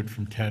another note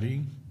from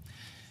Teddy.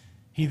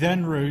 He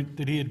then wrote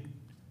that he had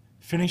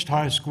finished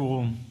high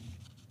school,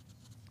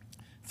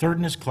 third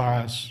in his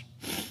class,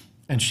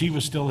 and she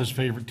was still his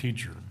favorite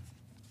teacher.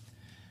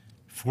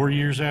 4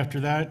 years after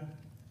that,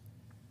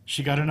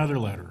 she got another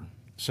letter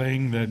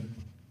saying that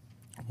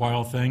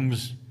while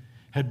things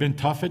had been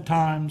tough at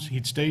times,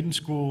 he'd stayed in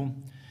school,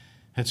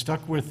 had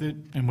stuck with it,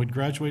 and would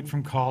graduate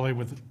from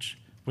college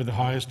with the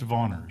highest of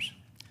honors.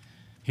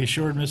 He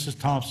assured Mrs.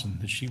 Thompson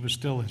that she was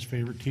still his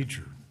favorite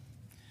teacher.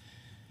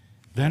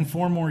 Then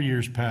 4 more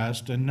years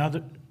passed, and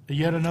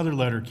yet another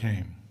letter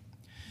came.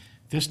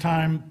 This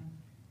time,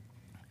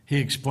 he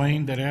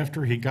explained that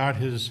after he got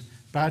his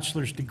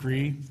bachelor's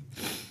degree,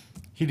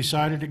 he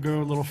decided to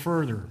go a little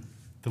further.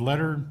 The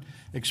letter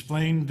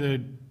explained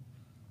that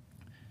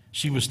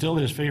she was still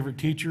his favorite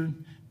teacher,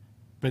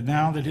 but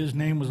now that his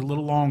name was a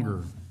little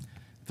longer,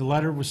 the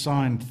letter was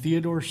signed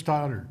Theodore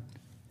Stoddard,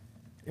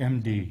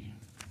 MD.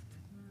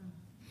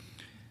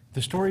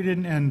 The story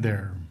didn't end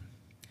there.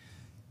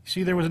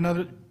 See, there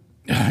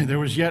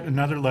was yet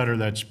another letter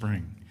that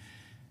spring.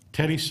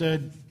 Teddy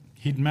said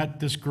he'd met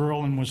this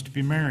girl and was to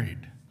be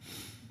married.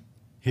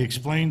 He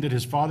explained that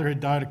his father had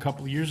died a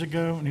couple of years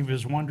ago, and he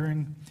was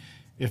wondering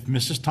if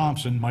Mrs.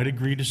 Thompson might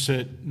agree to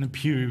sit in a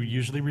pew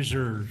usually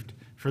reserved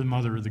for the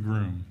mother of the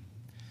groom.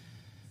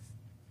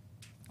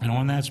 And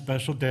on that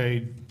special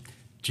day,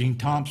 Jean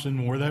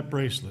Thompson wore that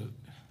bracelet,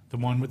 the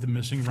one with the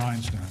missing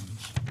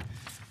rhinestones.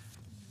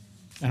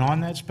 And on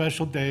that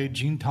special day,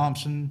 Jean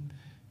Thompson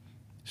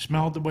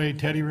smelled the way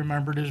Teddy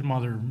remembered his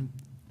mother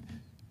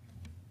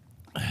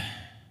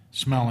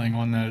smelling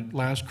on that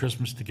last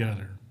Christmas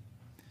together.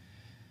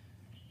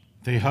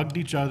 They hugged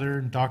each other,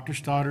 and Dr.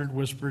 Stoddard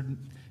whispered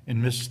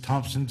in Mrs.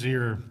 Thompson's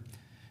ear,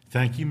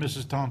 "Thank you,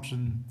 Mrs.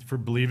 Thompson, for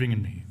believing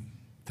in me.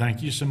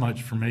 Thank you so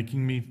much for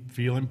making me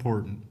feel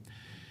important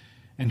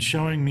and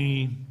showing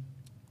me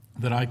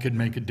that I could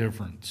make a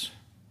difference."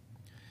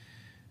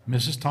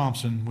 Mrs.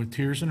 Thompson, with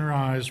tears in her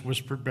eyes,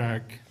 whispered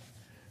back,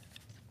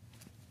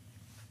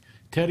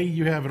 "Teddy,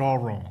 you have it all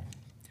wrong.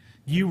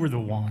 You were the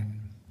one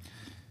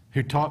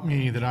who taught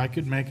me that I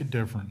could make a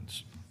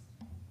difference.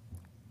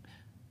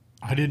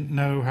 I didn't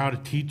know how to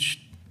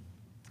teach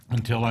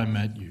until I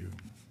met you.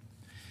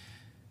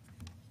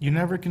 You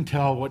never can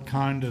tell what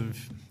kind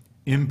of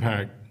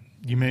impact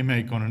you may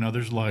make on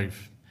another's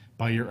life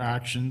by your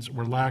actions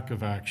or lack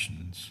of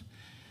actions.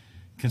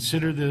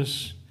 Consider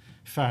this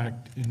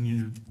fact in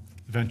your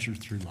venture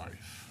through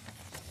life."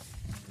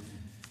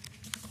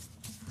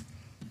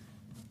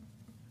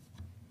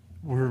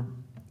 We're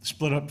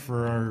split up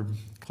for our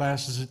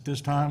classes at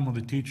this time. Will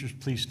the teachers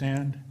please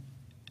stand?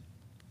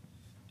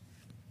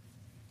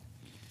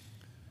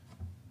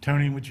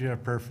 Tony, would you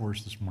have prayer for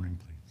us this morning,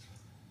 please?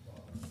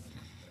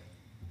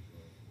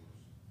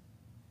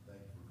 Thank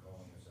you for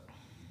calling us out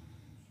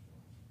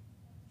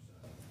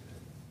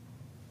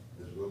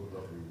to as we open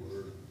up your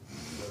word,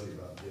 study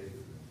about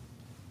David,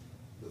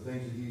 the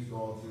things that he's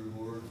gone through,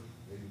 Lord,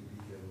 maybe we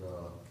can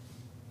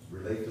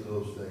relate to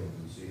those things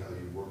and see how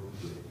you work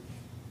with David.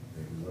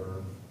 Maybe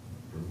learn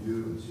from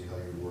you and see how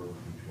you work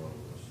with each one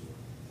of us, Lord.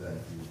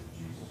 Thank you in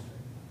Jesus'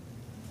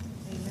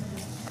 name.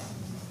 Amen.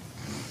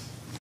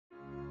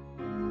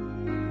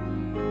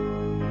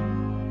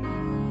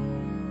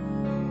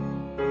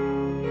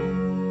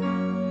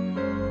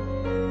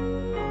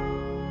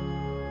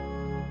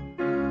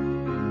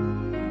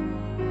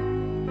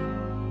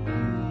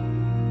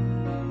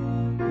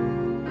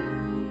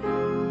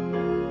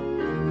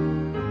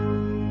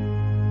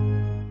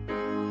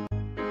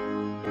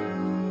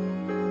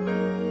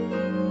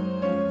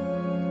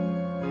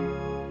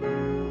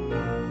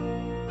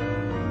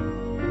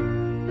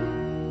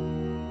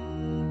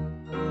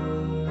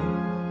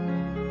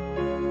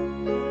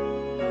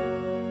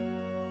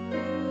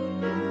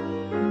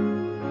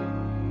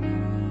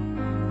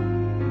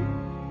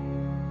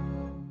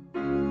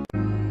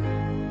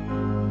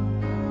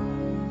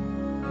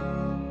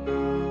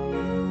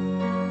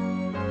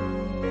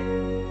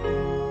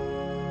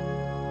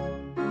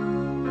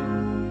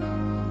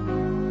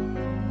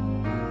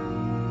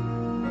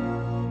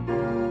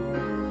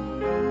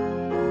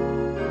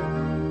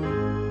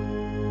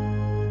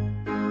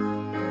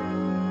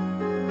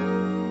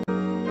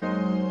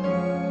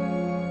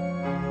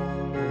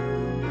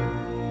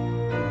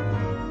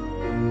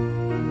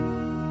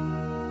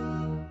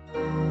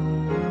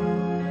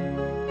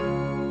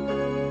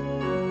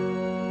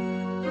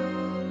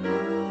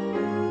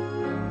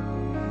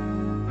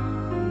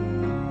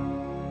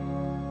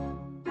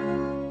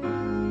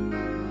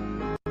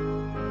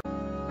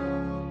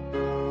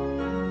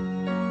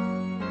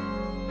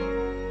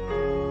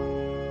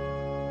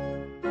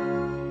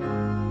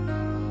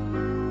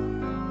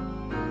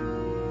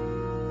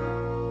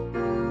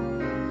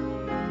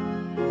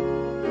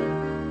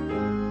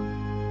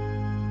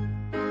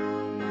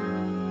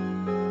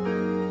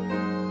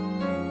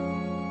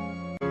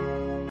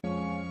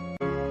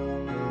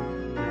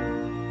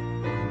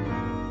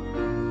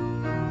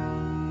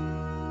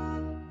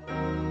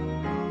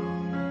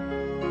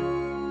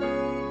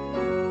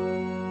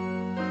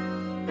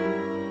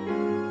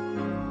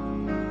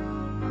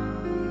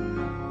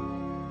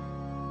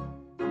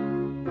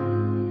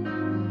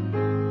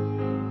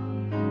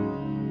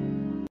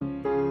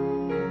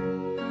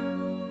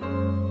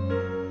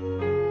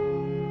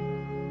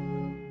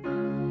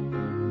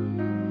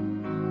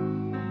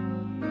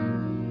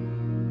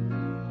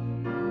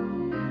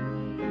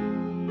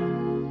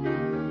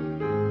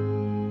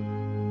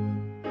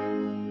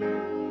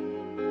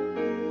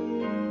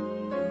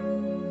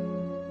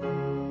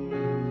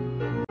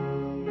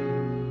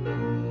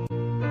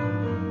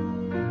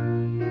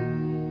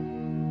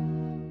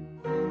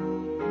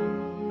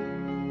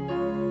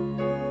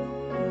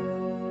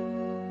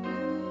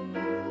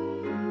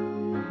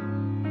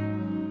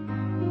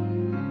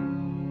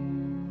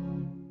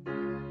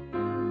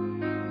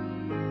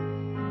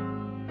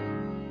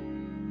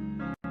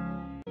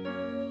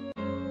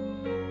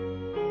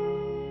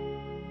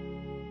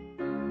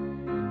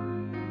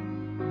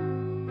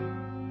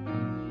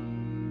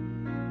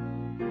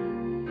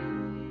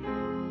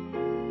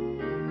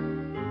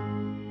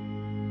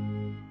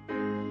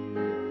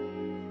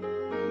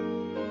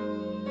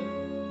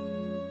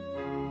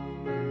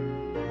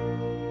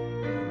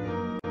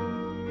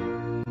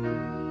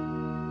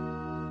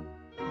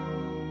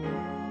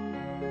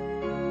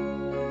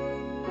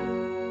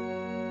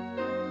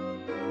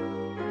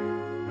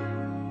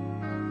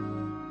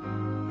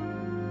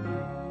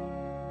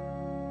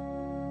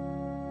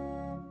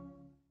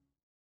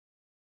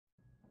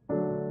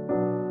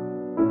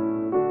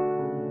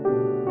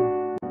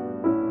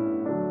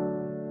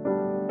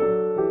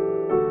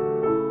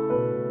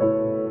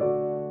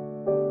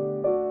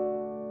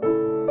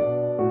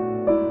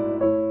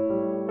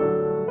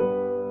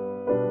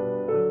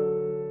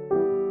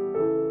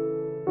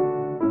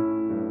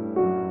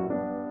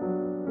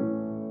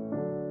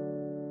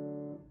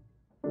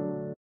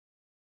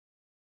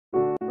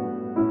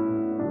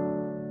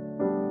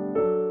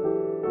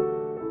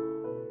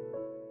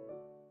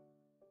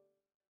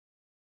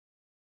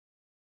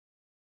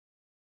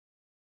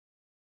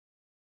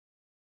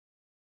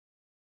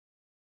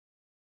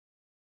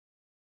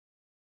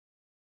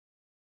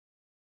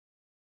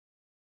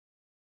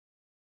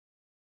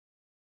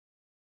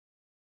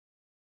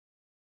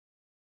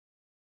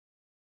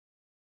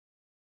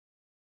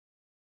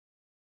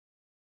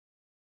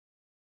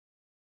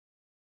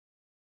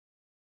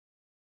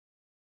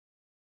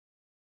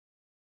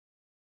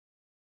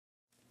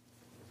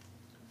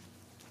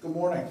 Good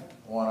morning.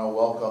 I want to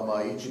welcome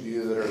each of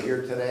you that are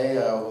here today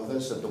with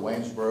us at the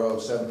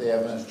Waynesboro Seventh-day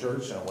Adventist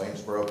Church in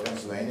Waynesboro,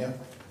 Pennsylvania,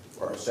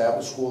 for our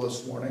Sabbath school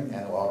this morning.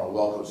 And I want to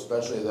welcome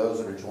especially those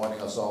that are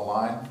joining us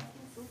online.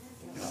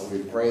 We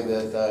pray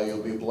that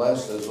you'll be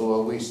blessed as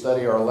we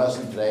study our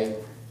lesson today,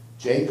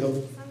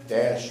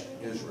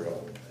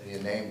 Jacob-Israel, the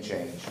name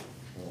change.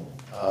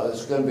 This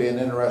is going to be an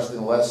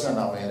interesting lesson.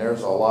 I mean,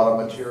 there's a lot of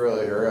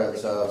material here.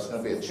 It's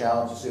going to be a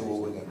challenge to see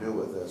what we can do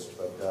with this.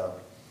 But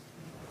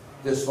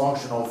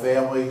dysfunctional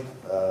family,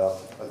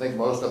 I think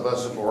most of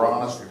us, if we're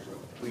honest,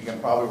 we can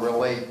probably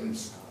relate in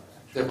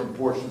different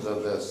portions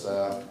of this.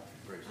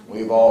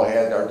 We've all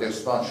had our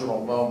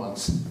dysfunctional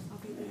moments.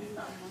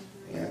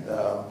 And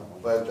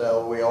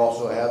but we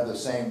also have the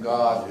same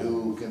God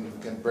who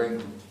can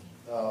bring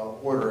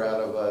order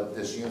out of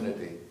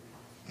disunity.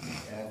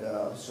 And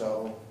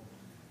so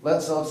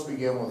let's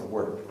begin with a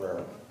word of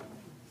prayer.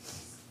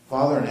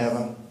 Father in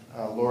heaven,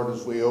 Lord,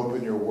 as we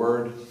open your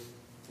word,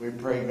 we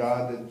pray,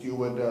 God, that you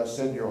would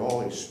send your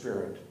Holy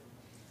Spirit.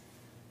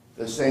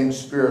 The same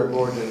Spirit,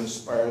 Lord, that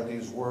inspired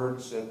these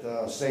words,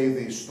 that saved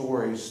these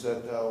stories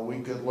that we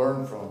could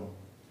learn from.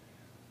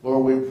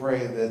 Lord, we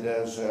pray that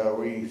as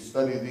we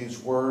study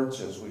these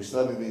words, as we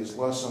study these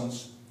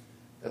lessons,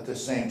 that the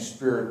same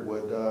Spirit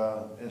would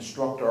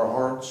instruct our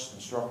hearts,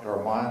 instruct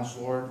our minds,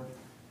 Lord,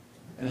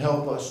 and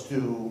help us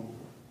to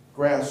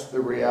grasp the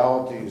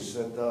realities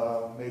that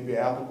may be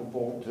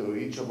applicable to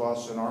each of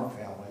us and our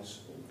families.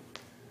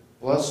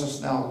 Bless us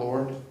now,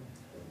 Lord.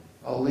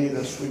 Lead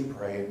us, we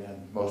pray, in the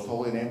most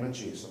holy name of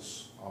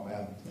Jesus.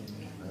 Amen.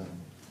 Amen.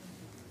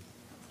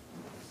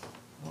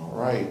 All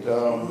right.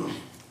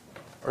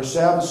 Our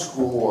Sabbath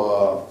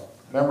school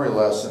memory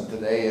lesson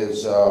today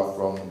is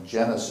from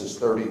Genesis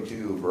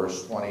 32,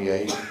 verse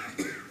 28.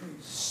 It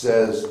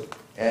says,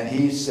 "And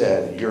he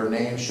said, your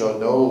name shall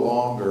no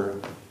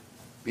longer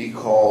be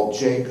called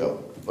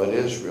Jacob, but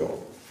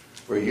Israel,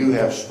 for you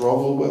have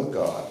struggled with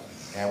God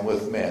and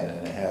with men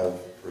and have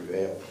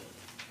prevailed."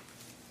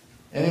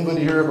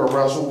 Anybody here ever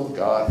wrestled with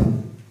God?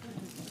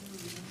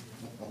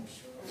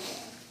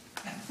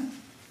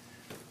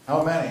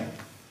 How many?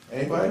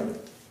 Anybody?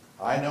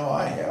 I know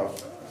I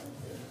have.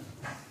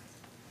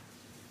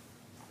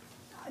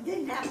 I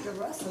didn't have to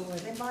wrestle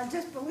with him, I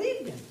just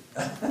believed him.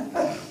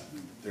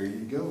 There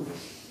you go.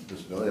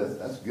 Just know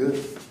that's good.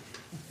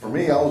 For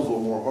me, I was a little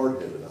more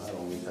hard-headed. I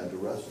always had to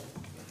wrestle.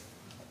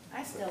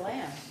 I still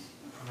am.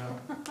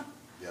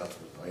 Yeah,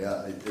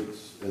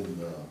 it's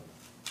in,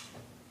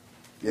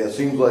 yeah, it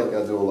seems like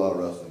I do a lot of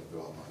wrestling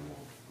throughout my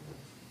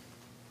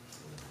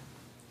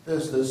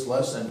life. This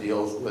lesson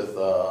deals with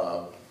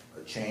a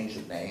change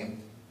of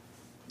name.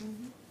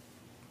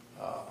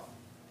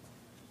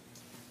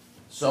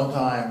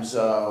 Sometimes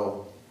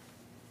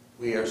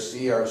we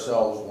see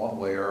ourselves one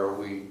way, or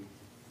we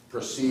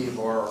perceive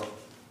our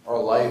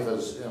life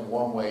as in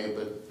one way,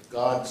 but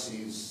God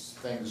sees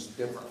things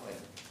differently.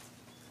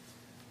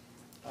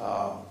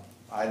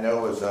 I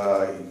know as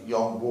a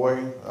young boy,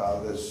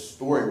 this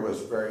story was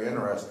very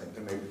interesting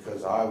to me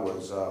because I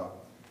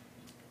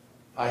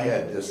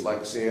had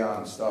dyslexia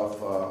and stuff.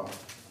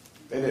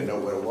 They didn't know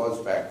what it was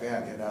back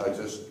then, you know. It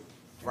just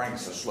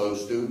Frank's a slow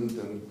student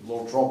and a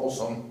little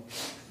troublesome.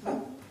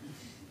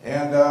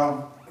 And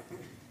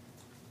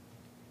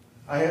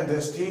I had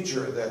this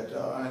teacher that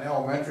in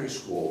elementary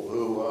school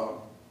who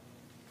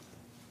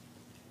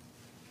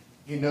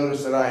he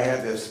noticed that I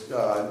had this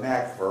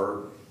knack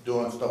for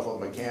doing stuff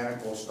with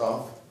mechanical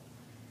stuff.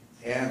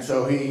 And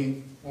so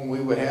when we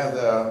would have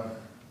the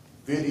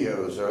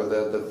videos or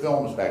the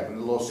films back then,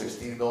 the little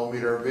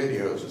 16mm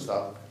videos and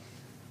stuff,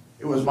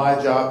 it was my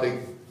job to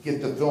get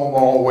the film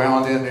all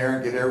wound in there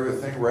and get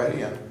everything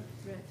ready.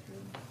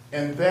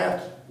 And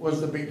that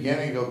was the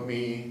beginning of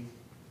me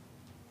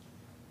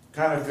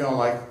kind of feeling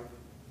like,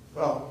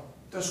 well,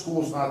 this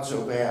school's not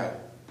so bad.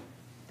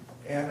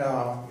 And,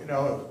 you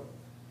know,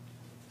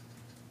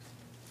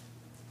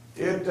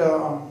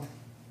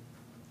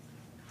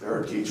 there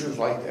are teachers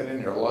like that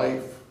in your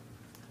life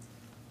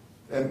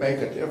that make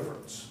a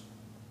difference.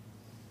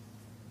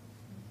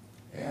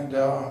 And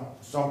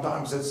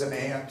sometimes it's an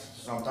aunt,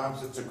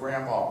 sometimes it's a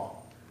grandma,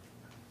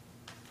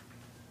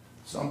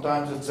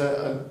 sometimes it's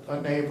a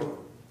neighbor.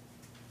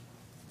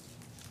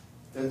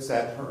 It's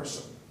that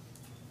person.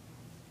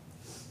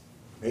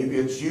 Maybe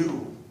it's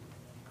you,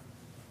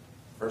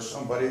 or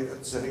somebody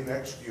that's sitting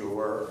next to you,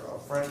 or a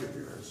friend of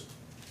yours.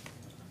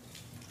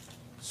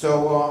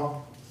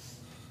 So,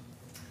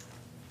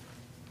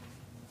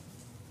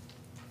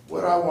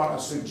 what I want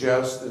to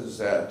suggest is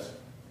that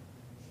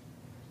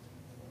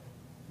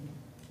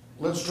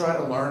let's try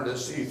to learn to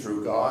see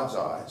through God's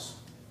eyes.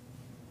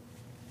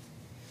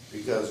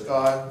 Because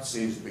God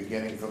sees the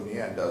beginning from the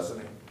end, doesn't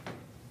he?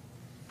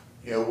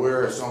 You know,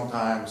 we're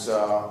sometimes,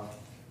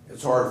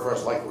 it's hard for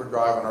us, like we're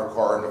driving our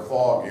car in the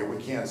fog here, we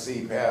can't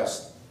see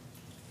past,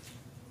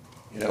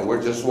 you know,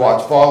 we're just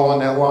following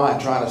that line,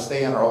 trying to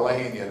stay in our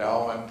lane, you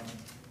know, and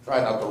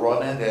try not to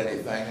run into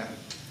anything.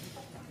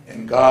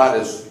 And God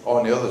is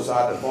on the other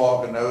side of the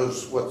fog and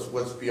knows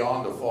what's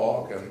beyond the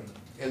fog and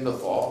in the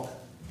fog.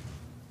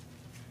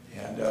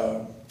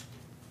 And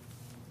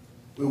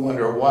we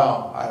wonder,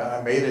 wow,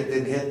 I made it,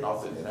 didn't hit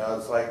nothing, you know.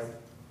 It's like,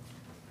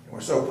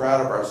 we're so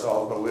proud of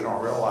ourselves, but we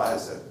don't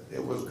realize that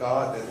it was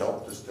God that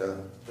helped us to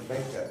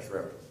make that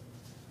trip.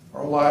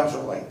 Our lives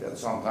are like that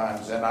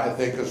sometimes, and I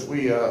think as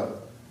we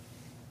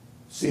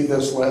see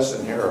this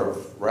lesson here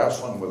of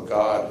wrestling with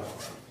God,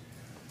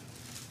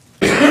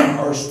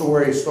 our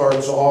story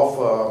starts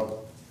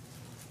off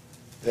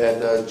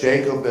that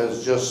Jacob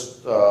has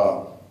just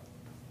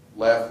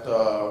left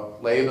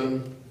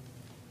Laban,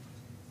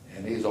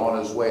 and he's on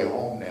his way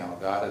home now.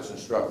 God has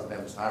instructed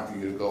him, it's time for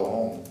you to go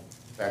home,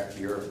 back to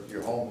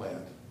your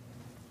homeland.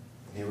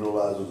 He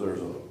realizes there's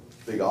a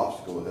big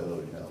obstacle ahead of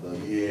him now,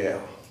 doesn't he? Yeah.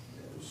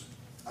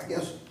 I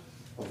guess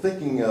I'm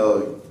thinking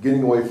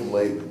getting away from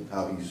Laban,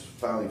 how he's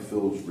finally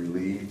feels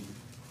relieved.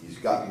 He's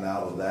gotten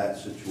out of that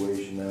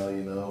situation now,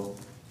 you know.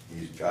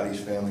 He's got his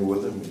family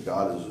with him.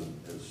 God has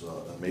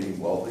made him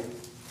wealthy.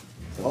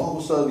 And all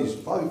of a sudden, he's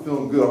probably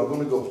feeling good. I'm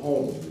going to go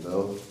home, you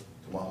know,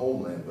 to my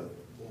homeland. But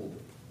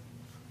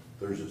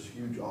there's this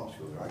huge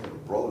obstacle there. I got a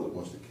brother that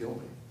wants to kill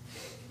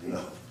me, you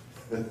know.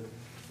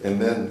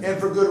 And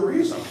for good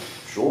reason.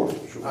 Sure.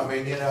 I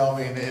mean, you know,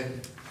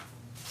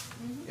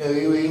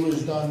 he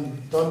was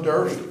done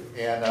dirty,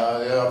 and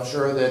I'm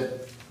sure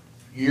that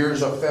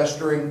years of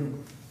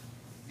festering,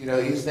 you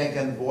know, he's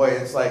thinking, boy,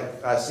 it's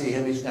like I see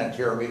him, he's going to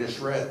tear me to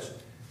shreds.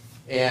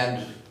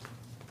 And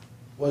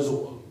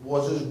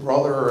was his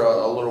brother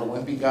a little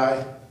wimpy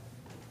guy?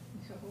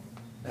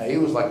 No, he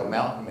was like a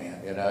mountain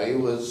man. You know, he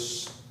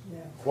was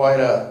quite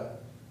an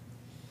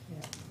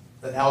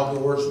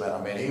outdoorsman.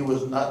 I mean, he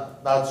was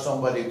not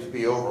somebody to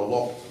be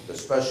overlooked,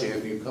 especially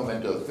if you come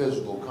into a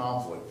physical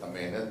conflict. I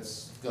mean,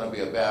 it's going to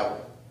be a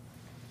battle.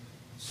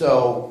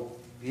 So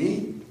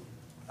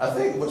I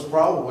think it was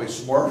probably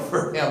smart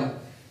for him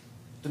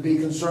to be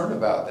concerned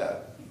about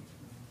that.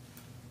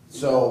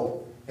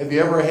 So have you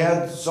ever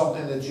had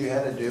something that you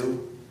had to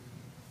do,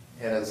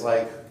 and it's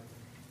like,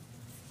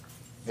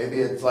 maybe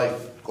it's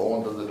like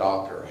going to the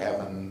doctor,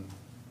 having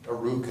a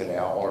root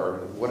canal, or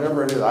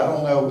whatever it is. I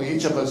don't know.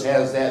 Each of us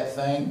has that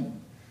thing.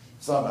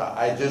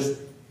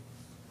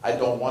 I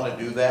don't want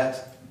to do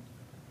that.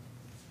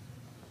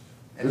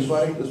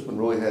 Anybody? This one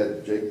really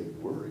had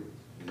Jacob worried,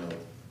 you know.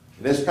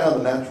 And that's kind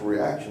of the natural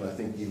reaction, I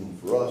think, even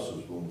for us,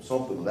 is when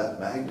something of that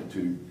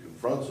magnitude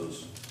confronts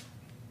us,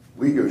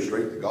 we go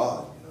straight to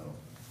God, you know.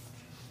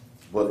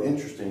 But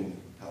interesting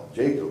how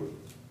Jacob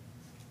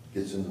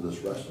gets into this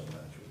wrestling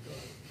match with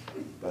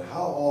God. But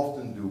how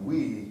often do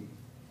we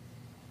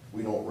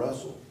don't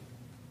wrestle?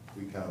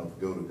 We kind of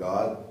go to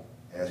God,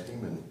 ask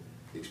him, and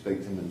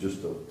expect him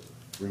to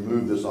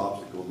remove this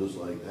obstacle just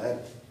like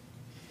that.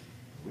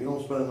 We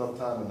don't spend enough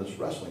time in this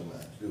wrestling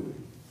match, do we?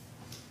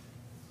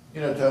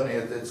 You know, Tony,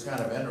 it's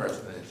kind of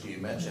interesting that you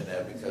mentioned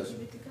that, because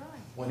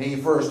when he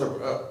first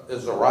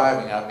is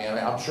arriving, I mean,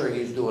 I'm sure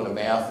he's doing the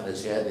math in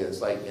his head.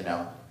 It's like, you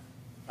know,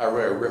 I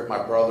ripped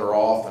my brother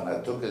off, and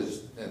I took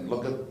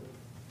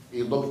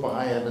he looks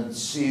behind him and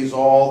sees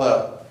all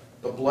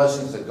the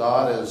blessings that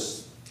God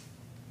has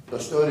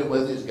bestowed him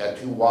with. He's got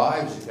 2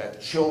 wives, he's got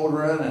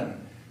children,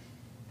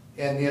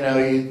 and you know,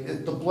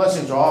 the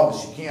blessings are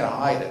obvious, you can't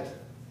hide it.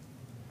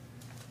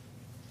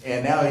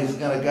 And now he's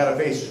got to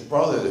face his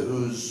brother,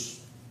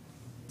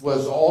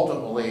 was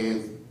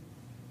ultimately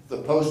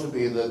supposed to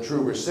be the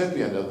true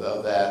recipient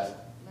of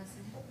that.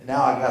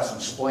 Now I got some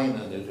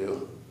explaining to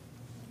do.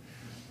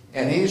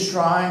 And he's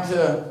trying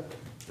to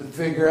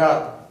figure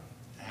out,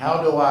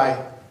 how do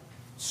I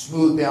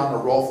smooth down the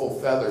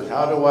ruffled feathers?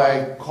 How do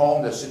I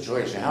calm the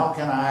situation? How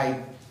can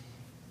I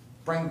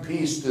bring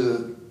peace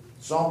to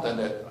something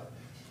that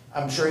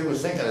I'm sure he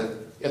was thinking that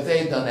if they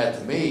had done that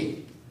to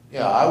me,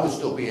 yeah, I would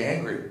still be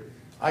angry.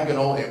 I can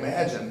only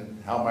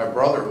imagine how my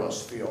brother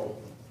must feel.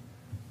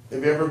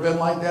 Have you ever been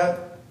like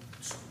that?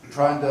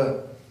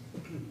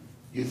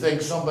 You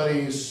think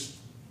somebody's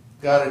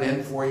got it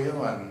in for you,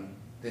 and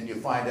then you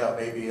find out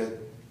maybe it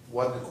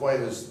wasn't quite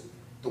as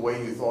the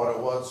way you thought it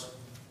was?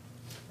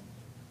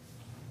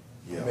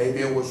 Yeah. Maybe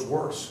it was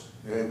worse.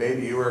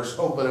 Maybe you were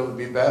hoping it would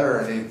be better,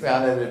 and you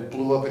found that it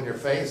blew up in your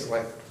face,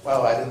 like,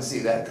 wow, I didn't see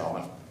that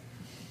coming.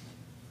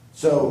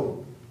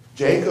 So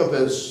Jacob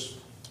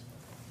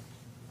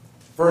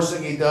first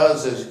thing he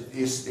does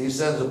is he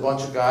sends a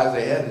bunch of guys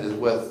ahead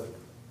with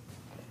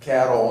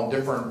cattle and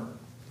different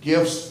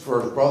gifts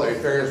for his brother. He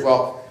figures,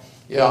 well,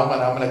 yeah, I'm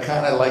gonna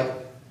kind of like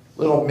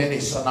little mini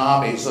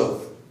tsunamis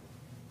of,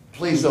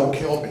 please don't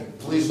kill me,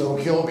 please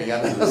don't kill me.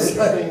 And it's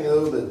interesting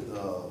though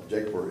that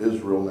Jacob, or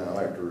Israel now,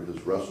 after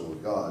his wrestle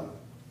with God,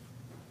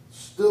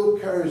 still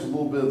carries a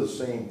little bit of the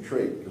same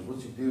trait, because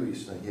what's he do? He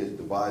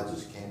divides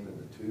his camp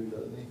into 2,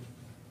 doesn't he?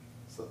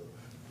 So,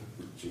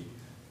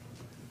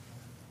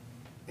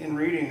 in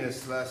reading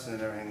this lesson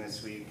and everything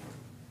this week,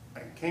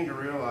 I came to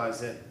realize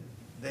that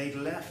they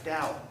left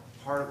out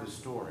part of the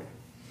story.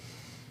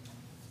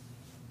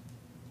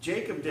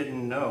 Jacob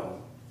didn't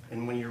know,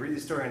 and when you read the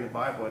story in the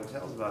Bible, it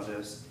tells about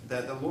this,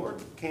 that the Lord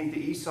came to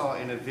Esau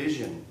in a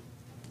vision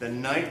the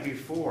night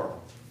before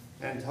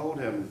and told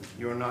him,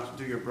 you are not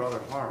to do your brother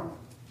harm.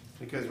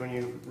 Because when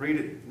you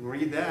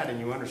read that and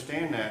you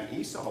understand that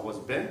Esau was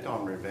bent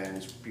on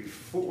revenge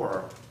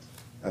before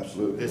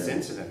Absolutely. this yeah.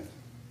 incident.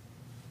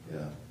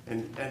 Yeah.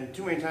 And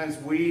too many times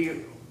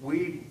we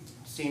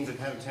seem to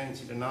have a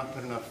tendency to not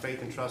put enough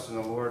faith and trust in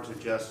the Lord to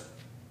just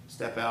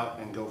step out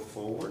and go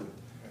forward.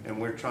 And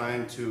we're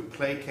trying to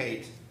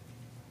placate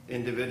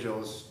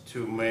individuals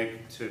to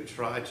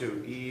try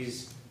to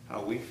ease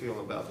how we feel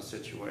about the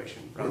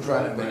situation. We're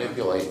trying to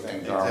manipulate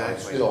things, aren't we,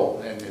 Exactly.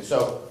 still? And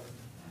so,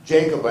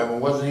 Jacob, I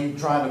mean, wasn't he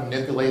trying to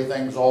manipulate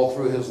things all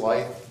through his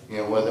life? You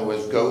know, whether it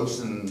was goats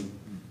and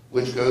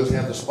which goats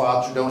have the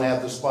spots or don't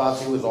have the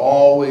spots, he was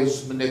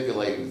always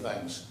manipulating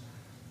things.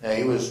 And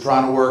he was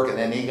trying to work, and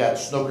then he got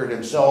snookered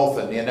himself,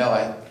 and you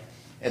know,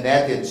 and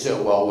that didn't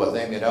sit well with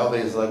him. You know,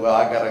 but he's like, well,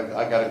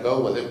 I gotta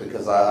go with it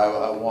because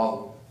I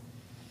want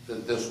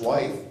this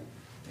wife.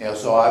 You know,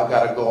 so I've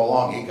got to go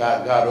along. He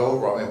got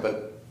over on me,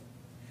 but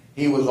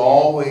he was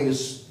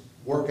always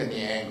working the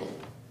angle.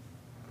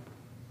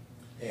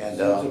 And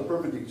it's a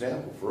perfect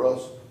example for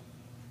us.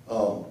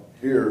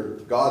 Here,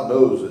 God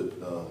knows that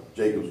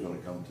Jacob's going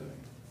to come to him.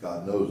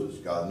 God knows this.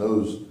 God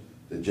knows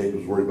that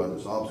Jacob's worried about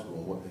this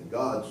obstacle. And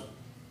God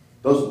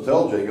doesn't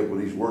tell Jacob, but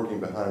he's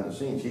working behind the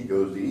scenes. He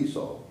goes to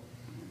Esau.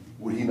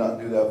 Would he not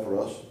do that for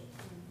us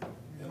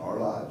in our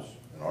lives,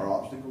 in our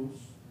obstacles,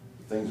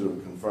 the things that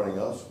are confronting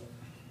us?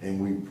 And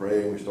we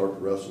pray and we start to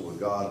wrestle with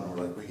God, and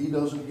we're like, but he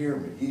doesn't hear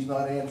me. He's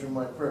not answering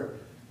my prayer.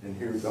 And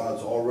here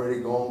God's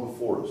already gone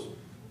before us.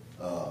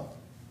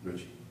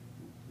 Richie.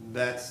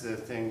 That's the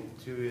thing,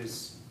 too,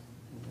 is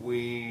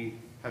we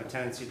have a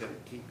tendency to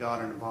keep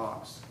God in a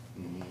box.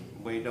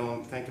 Mm-hmm. We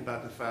don't think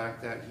about the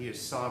fact that he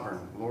is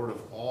sovereign, Lord of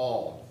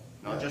all,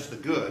 not just the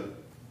good,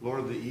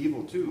 Lord of the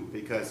evil, too,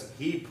 because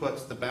he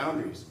puts the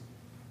boundaries.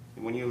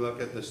 And when you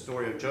look at the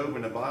story of Job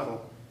in the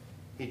Bible,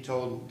 he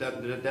told the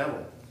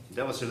devil, the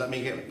devil said, let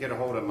me get a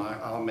hold of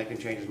I'll make him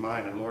change his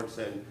mind. And the Lord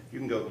said, you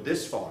can go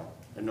this far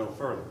and no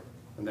further.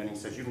 And then he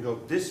says, you can go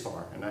this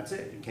far, and that's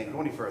it. You can't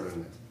go any further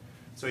than this.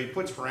 So he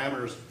puts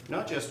parameters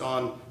not just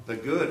on the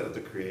good of the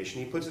creation,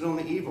 he puts it on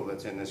the evil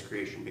that's in this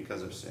creation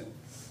because of sin.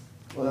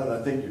 Well, and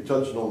I think you're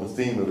touching on the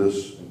theme of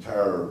this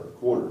entire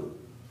quarter.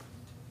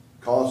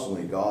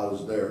 Constantly, God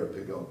is there to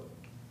pick up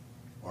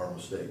our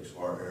mistakes,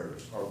 our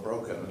errors, our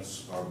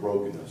brokenness,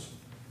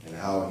 and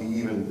how he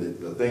even,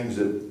 the things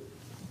that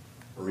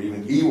are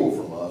even evil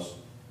from us,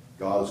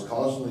 God is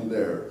constantly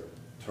there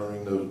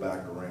turning those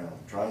back around,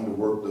 trying to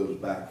work those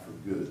back for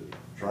good,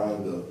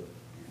 trying to,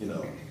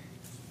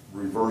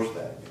 reverse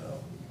that,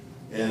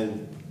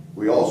 And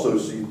we also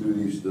see through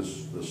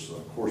this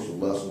course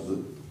of lessons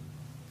that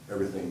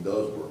everything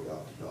does work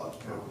out to God's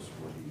purpose,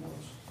 what he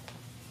wants.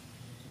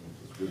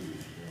 It's good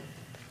news.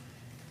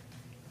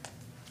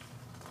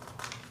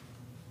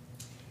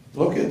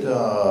 Look at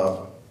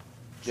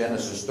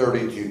Genesis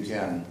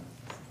 32:10.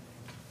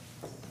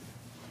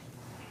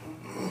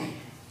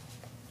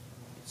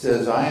 It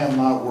says, I am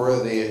not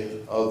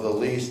worthy of the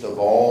least of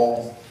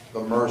all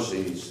the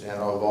mercies and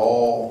of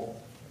all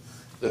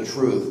the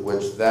truth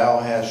which thou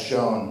hast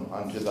shown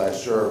unto thy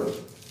servant.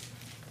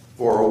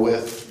 For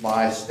with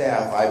my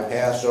staff I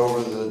pass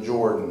over the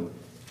Jordan,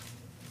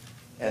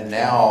 and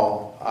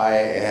now I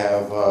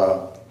have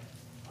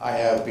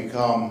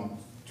become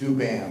two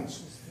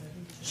bands.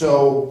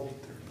 So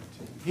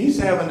he's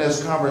having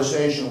this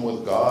conversation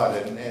with God,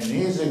 and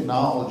he's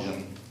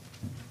acknowledging,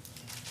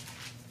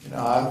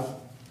 I've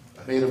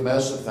made a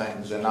mess of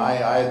things, and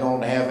I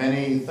don't have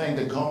anything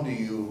to come to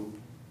you.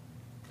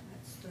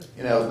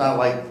 It's not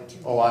like,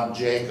 oh, I'm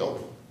Jacob,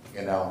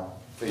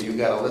 so you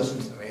got to listen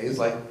to me. It's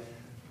like,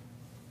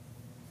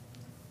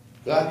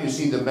 God, you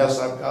see the mess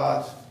I've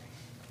got,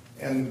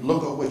 and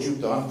look at what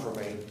you've done for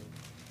me.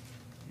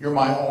 You're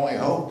my only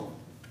hope.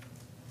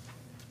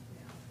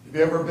 Have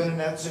you ever been in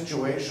that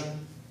situation?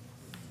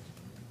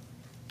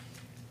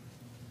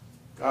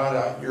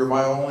 God, you're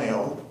my only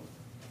hope.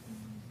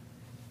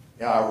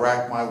 I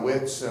rack my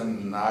wits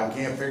and I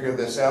can't figure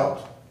this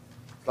out.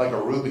 It's like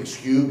a Rubik's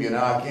Cube,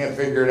 I can't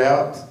figure it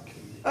out.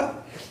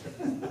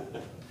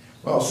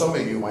 Well, some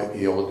of you might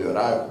be able to do it.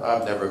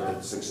 I've never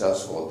been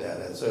successful at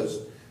that. It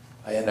says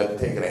I end up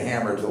taking a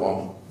hammer to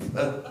them.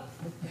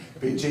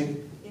 Peachy?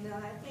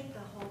 I think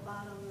the whole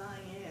bottom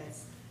line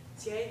is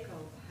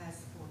Jacob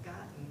has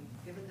forgotten,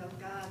 even though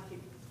God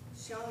kept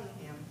showing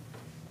him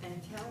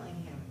and telling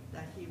him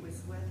that he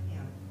was with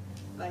him.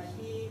 But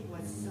he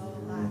was so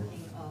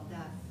lacking of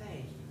that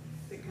faith.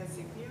 Because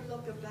if you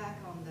look back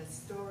on the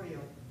story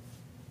of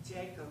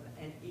Jacob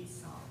and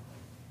Esau,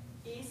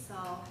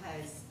 Esau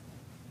has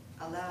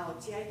allowed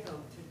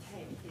Jacob to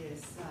take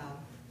his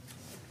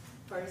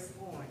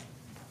firstborn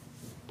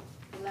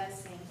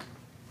blessing.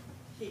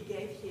 He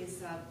gave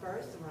his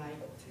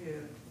birthright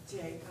to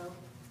Jacob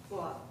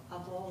for a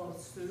bowl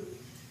of soup.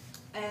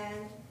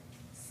 And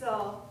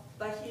so,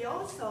 but he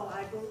also,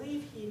 I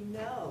believe he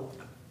knows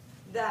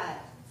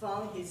that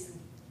from his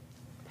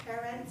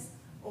parents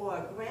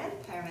or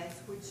grandparents,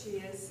 which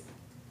is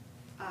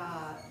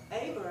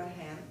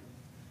Abraham,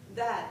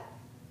 that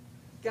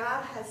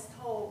God has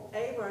told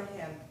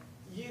Abraham,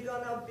 you're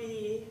gonna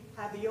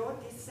have your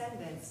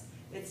descendants,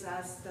 it's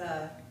as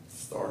the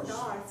Stars.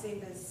 stars in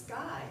the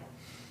sky.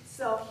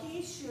 So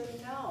he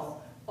should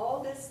know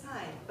all this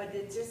time, but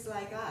it's just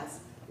like us.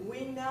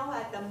 We know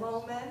at the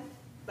moment,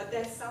 but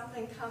then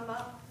something come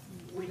up,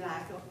 we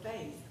lack of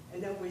faith.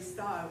 And then we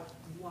start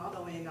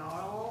wallowing in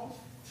our own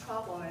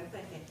trouble and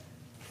thinking,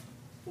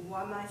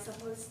 what am I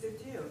supposed to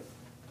do?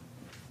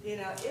 You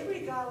know,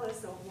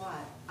 irregardless of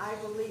what, I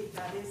believe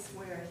that is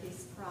where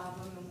his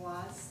problem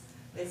was,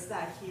 is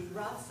that he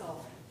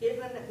wrestled.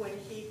 Even when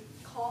he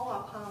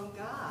called upon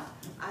God,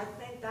 I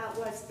think that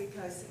was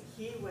because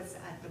he was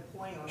at the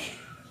point where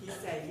he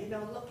said, you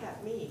know, look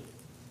at me.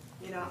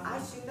 You know,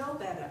 I should know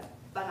better,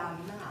 but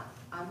I'm not.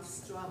 I'm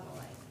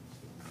struggling.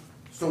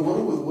 So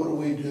what do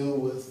we do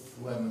with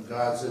when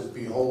God says,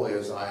 be holy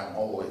as I am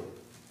holy?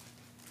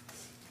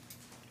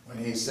 When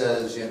he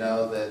says, you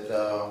know,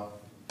 that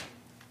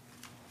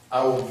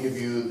I will give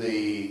you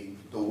the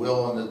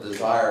will and the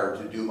desire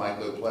to do my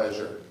good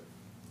pleasure.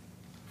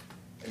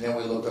 And then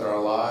we look at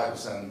our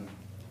lives and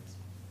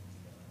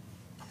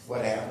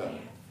what happened?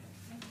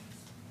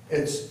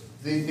 It's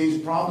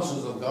these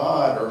promises of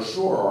God are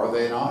sure, are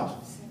they not?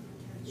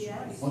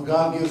 Yes. When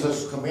God gives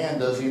us a command,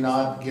 does he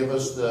not give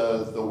us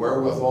the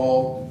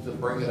wherewithal to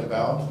bring it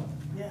about?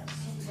 Yes.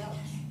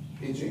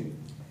 PG?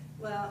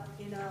 Well,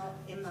 you know,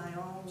 in my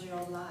own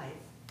real life,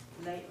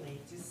 lately,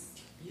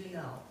 just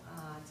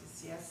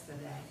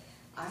yesterday,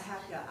 I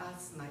have to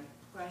ask my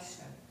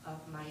question of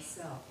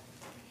myself.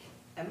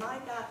 Am I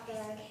that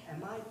bad?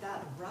 Am I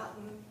that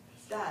rotten?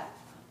 That,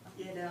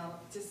 you know,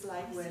 just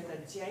like with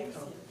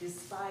Jacob,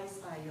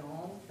 despised by your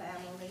own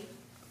family?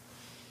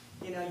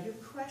 You know, you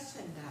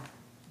question that.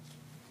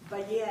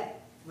 But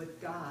yet,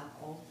 with God,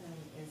 all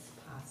things is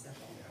possible.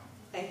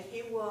 And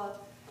he will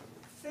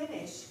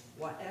finish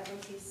whatever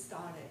he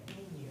started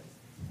in you.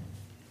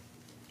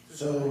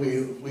 So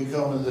we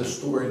come to this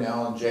story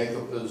now, and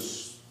Jacob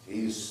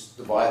he's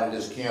divided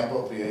his camp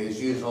up.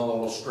 He's using a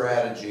little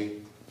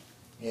strategy.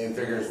 He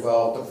figures,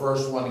 well, if the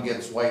first one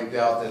gets wiped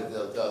out,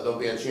 that there'll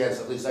be a chance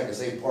at least I can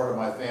save part of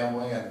my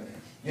family. And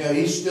you know,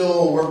 he's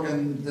still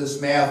working this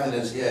math in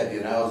his head.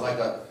 You know, it's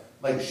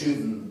like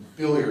shooting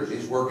billiards.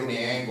 He's working the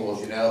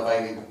angles. You know,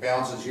 if it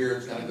bounces here,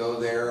 it's going to go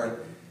there. And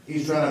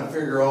he's trying to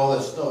figure all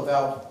this stuff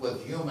out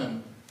with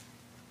human.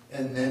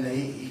 And then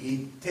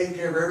he takes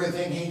care of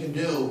everything he can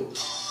do.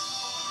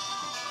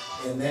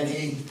 And then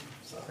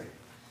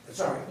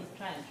Sorry. He's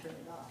trying to turn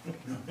it off.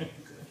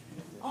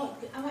 Oh,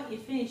 I want you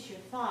to finish your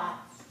thought.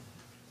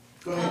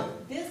 Go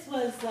ahead.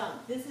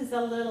 This is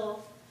a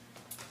little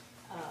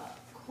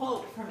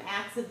quote from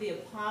Acts of the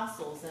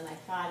Apostles, and I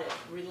thought it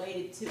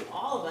related to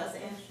all of us,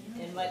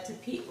 and what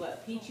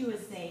Peachy was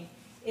saying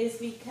is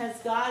because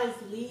God is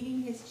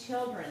leading his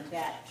children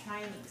that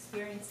trying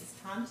experiences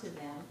come to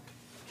them.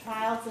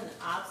 Trials and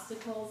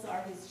obstacles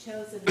are his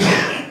chosen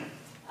method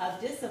of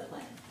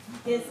discipline,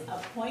 his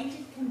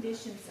appointed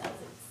conditions of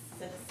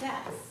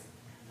success.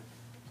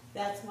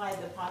 That's why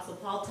the Apostle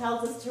Paul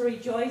tells us to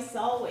rejoice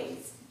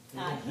always.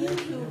 He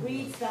who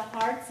reads the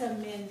hearts of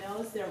men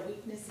knows their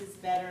weaknesses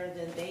better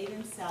than they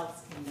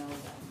themselves can know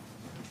them.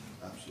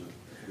 Absolutely.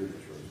 Good,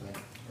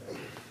 Shirley.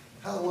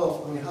 How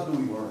do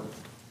we learn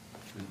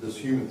this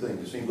human thing?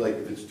 It seems like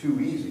if it's too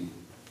easy,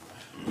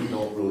 we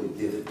don't really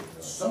get it.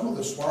 Some of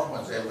the smart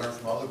ones, they learn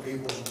from other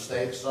people's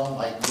mistakes. Some,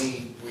 like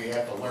me, we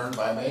have to learn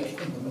by making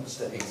the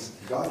mistakes.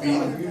 God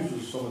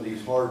uses some of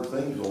these hard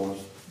things on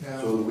us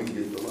so that we can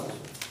get the lesson.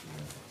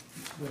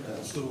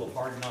 The school of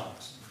hard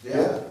knocks.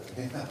 Yeah.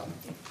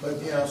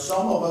 But, you know,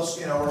 some of us,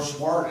 you know, are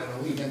smart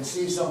and we can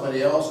see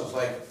somebody else. It's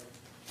like,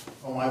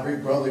 oh, my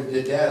big brother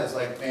did that. It's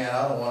like, man,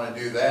 I don't want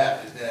to do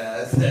that.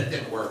 That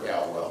didn't work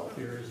out well.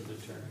 Fear is a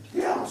deterrent.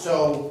 Yeah,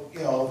 so, you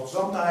know,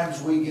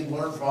 sometimes we can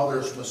learn from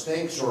others'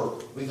 mistakes, or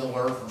we can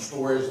learn from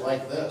stories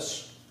like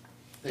this.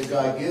 That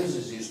God gives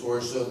us these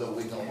stories so that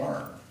we can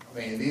learn. I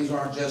mean, these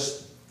aren't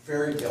just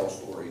fairy tale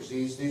stories.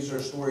 These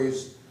are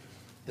stories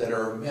that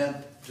are meant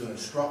to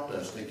instruct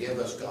us, to give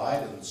us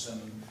guidance.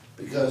 And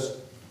because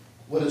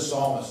what does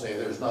Psalmist say?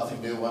 There's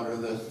nothing new under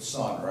the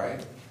sun,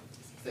 right?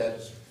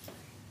 That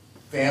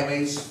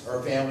families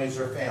are families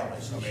are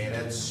families. I mean,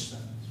 it's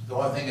the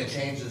only thing that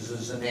changes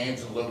is the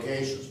names and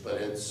locations, but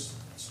it's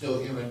still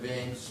human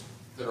beings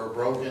that are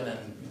broken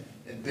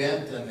and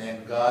bent,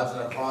 and God's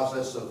in a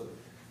process of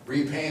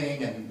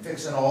repainting and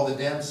fixing all the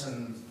dents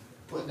and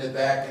putting it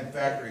back in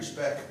factory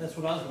spec. That's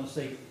what I was going to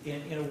say.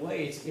 In a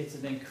way, it's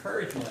an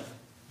encouragement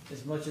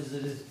as much as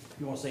it is, if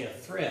you want to say, a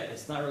threat.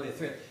 It's not really a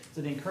threat. It's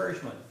an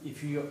encouragement.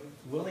 If you're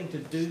willing to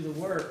do the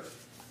work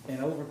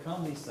and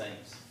overcome these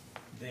things,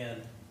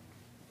 then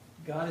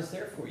God is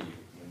there for you.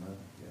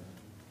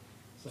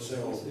 So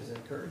it's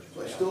encouragement.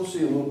 So I still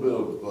see a little bit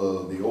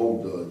of the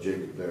old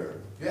Jacob there.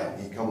 Yeah.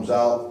 He comes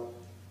out,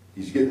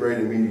 he's getting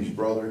ready to meet his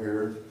brother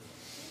here,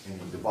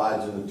 and he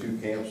divides into two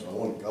camps.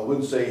 I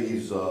wouldn't say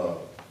he's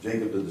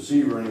Jacob the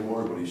deceiver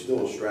anymore, but he's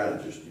still a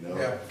strategist, you know.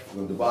 Yeah. I'm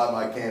going to divide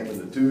my camp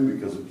into two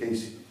because in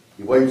case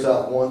he wipes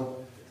out one.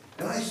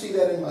 And I see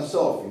that in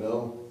myself, you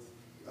know.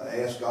 I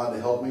ask God to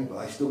help me, but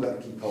I still got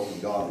to keep helping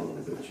God a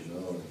little bit, you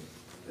know.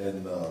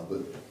 And,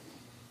 but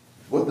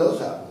what does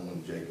happen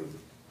when Jacob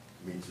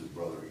meets his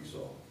brother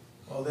Esau?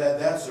 Well,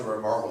 that's a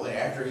remarkable thing.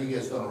 After he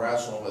gets done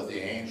wrestling with the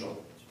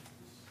angel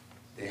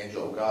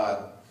of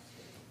God,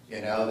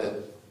 you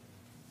know,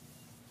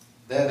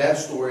 that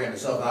story in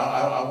itself, and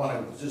I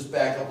want to just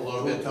back up a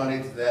little bit,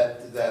 Tony, to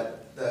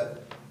that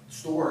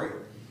story.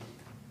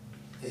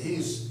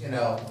 He's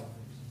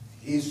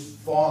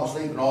falling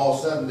asleep, and all of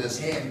a sudden this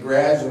hand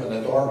grabs him in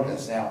the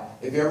darkness. Now,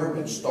 have you ever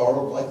been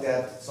startled like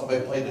that?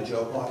 Somebody played a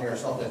joke on you or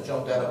something,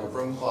 jumped out of a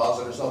broom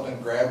closet or something,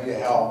 grabbed you?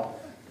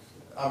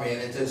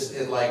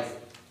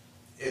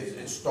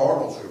 It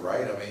startles you,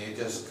 right? I mean, you're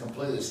just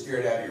completely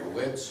scared out of your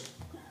wits.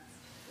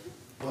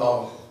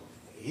 Well,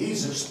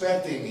 he's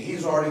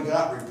already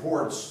got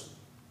reports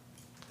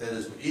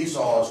that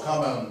Esau is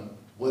coming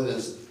with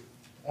his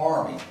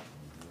army.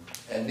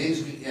 And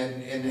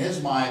in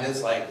his mind,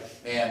 it's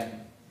like,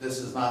 man, this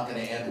is not going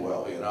to end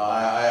well. You know,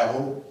 I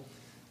hope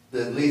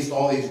that at least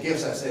all these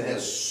gifts I said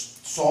has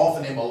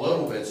softened him a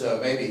little bit, so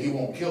maybe he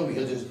won't kill me.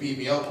 He'll just beat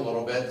me up a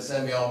little bit and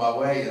send me on my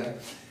way. You know?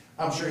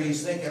 I'm sure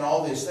he's thinking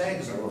all these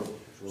things.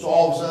 So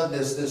all of a sudden,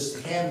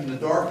 this hand in the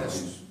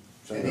darkness,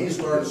 and he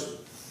starts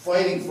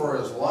fighting for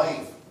his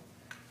life.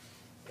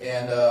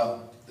 And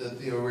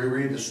we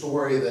read the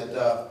story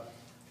that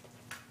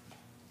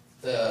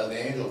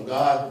the angel of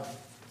God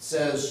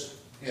says,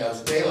 you know,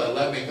 it's daylight,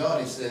 let me go.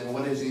 And he said,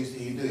 what does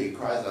he do? He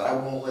cries out, I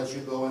won't let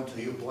you go until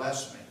you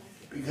bless me.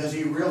 Because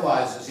he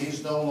realizes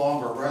he's no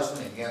longer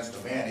wrestling against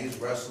a man, he's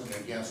wrestling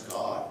against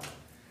God.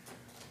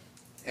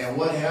 And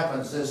what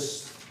happens,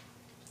 this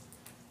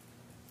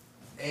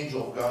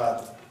angel of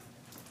God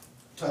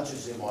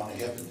touches him on the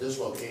hip and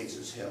dislocates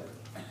his hip.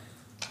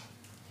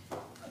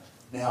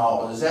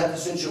 Now, is that the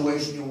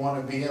situation you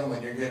want to be in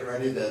when you're getting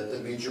ready to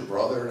meet your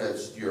brother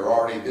you're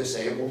already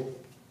disabled?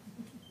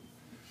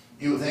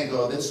 You would think,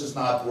 oh, this is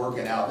not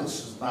working out.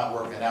 This is not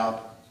working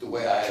out the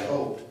way I had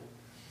hoped.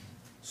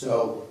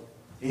 So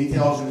he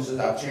tells him, he says,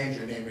 I've changed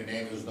your name. Your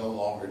name is no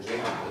longer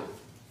Jacob.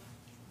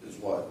 It is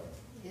what?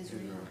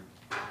 Israel.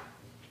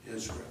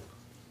 Israel.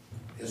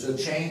 There's a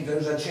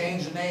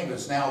change in name.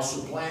 It's now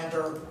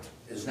supplanter.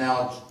 Is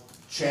now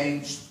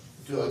changed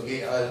to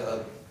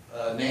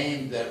a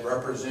name that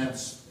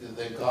represents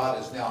that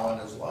God is now in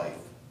his life.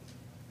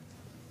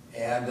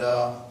 And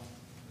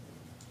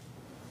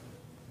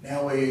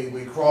now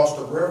we cross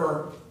the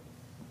river,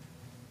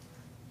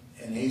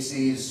 and he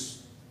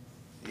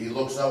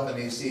looks up and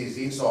he sees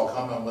Esau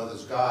coming with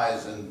his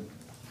guys, and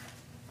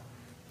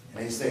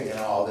he's thinking,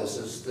 oh,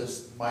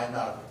 this might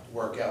not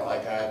work out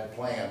like I had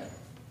planned.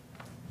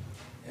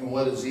 And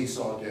what does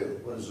Esau do?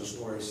 What does the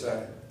story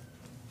say?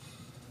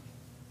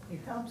 He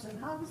comes and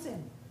hugs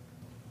him.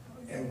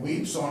 And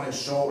weeps on his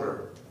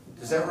shoulder.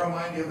 Does that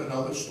remind you of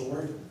another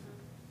story?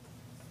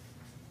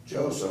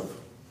 Joseph.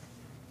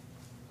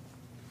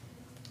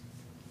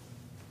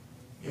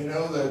 You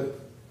know that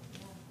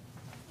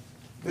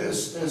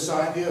this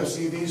idea,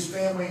 see, these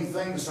family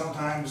things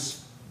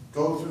sometimes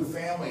go through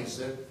families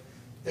that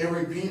they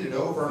repeat it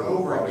over and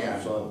over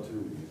again. Son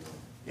too.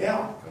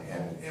 Yeah,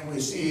 and we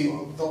see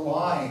the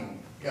line,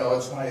 you know,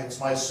 it's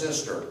my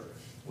sister.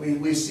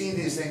 We see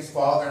these things,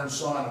 father and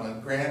son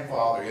and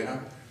grandfather, you know.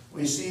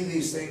 We see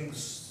these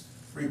things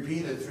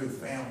repeated through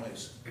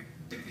families.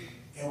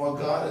 And what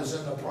God is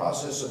in the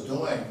process of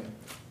doing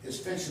is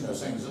fixing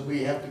those things. That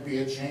we have to be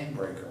a chain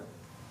breaker.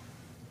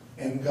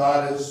 And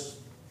God is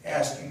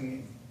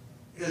asking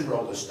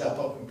Israel to step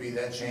up and be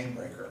that chain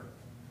breaker.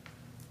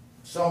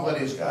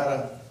 Somebody's got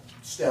to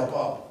step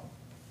up.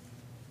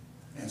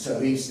 And so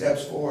he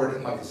steps forward,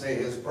 and like I say,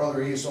 his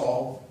brother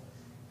Esau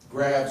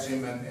grabs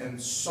him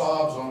and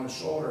sobs on his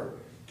shoulder.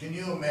 Can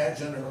you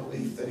imagine the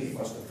relief that he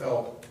must have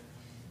felt?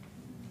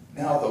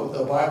 Now,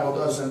 the Bible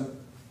doesn't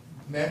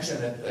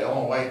mention it.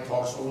 Ellen White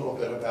talks a little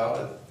bit about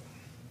it,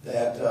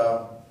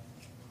 that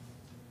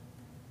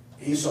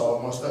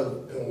Esau must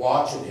have been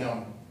watching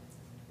him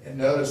and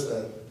noticed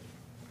that.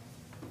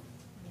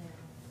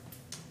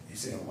 He's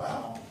saying,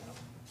 wow.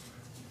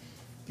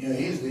 You know,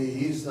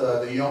 he's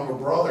the younger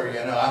brother, you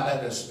know, I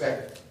didn't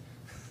expect.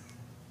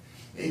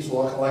 He's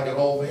walking like an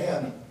old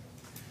man.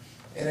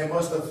 And it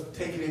must have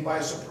taken him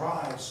by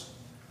surprise.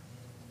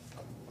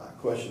 My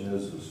question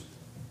is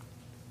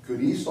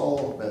could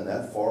Esau have been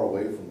that far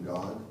away from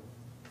God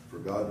for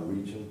God to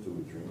reach him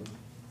through a dream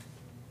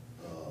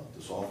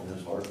to soften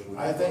his heart?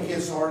 I think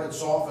his heart had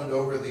softened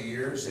over the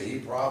years. That he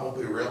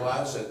probably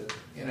realized that,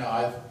 you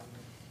know,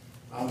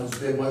 I'm as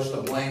big much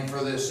to blame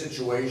for this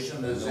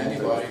situation as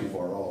anybody. Too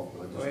far off.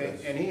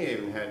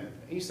 And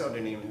Esau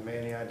didn't even have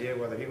any idea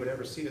whether he would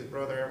ever see his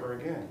brother ever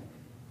again.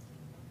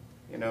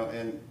 You know,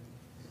 and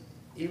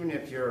even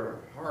if you're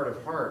heart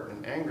of heart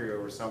and angry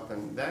over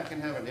something, that can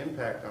have an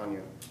impact on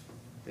you.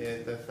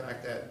 The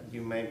fact that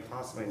you may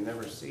possibly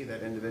never see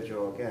that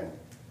individual again.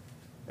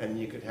 And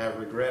you could have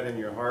regret in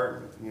your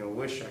heart, you know,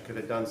 wish I could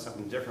have done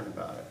something different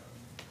about it.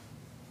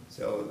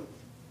 So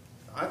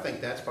I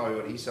think that's probably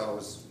what Esau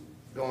was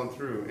going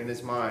through in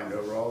his mind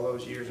over all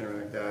those years and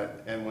everything like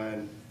that. And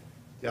when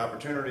the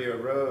opportunity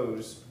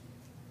arose,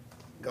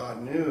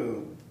 God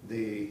knew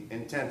the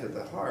intent of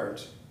the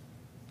heart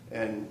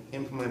and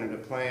implemented a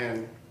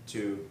plan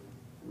to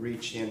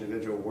reach the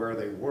individual where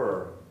they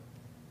were,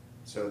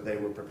 so they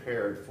were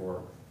prepared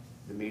for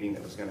the meeting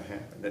that was going to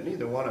happen. That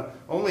neither one of,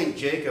 only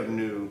Jacob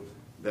knew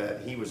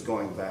that he was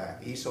going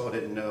back. Esau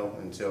didn't know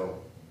until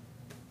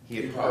he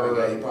had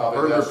heard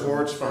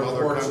reports from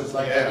other countries. It's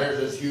like that there's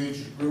this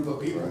huge group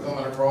of people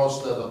coming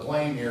across the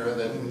plain here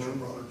that,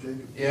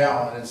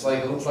 yeah, and it's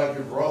like, it looks like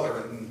your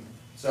brother, and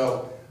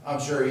so I'm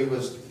sure he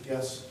was,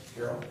 yes,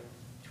 Carol?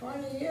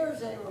 20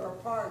 years they were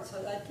apart,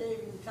 so that gave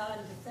him time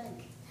to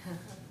think.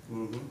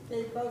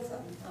 They both of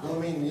them time. Well, I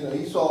mean, you know,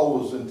 Esau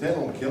was intent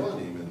on killing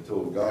him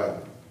until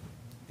God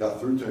got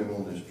through to him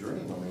on this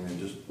dream. I mean,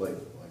 it's just like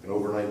an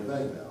overnight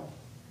thing now.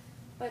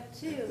 But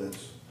too,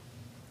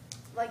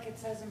 like it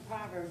says in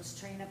Proverbs,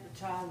 train up a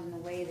child in the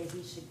way that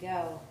he should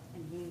go,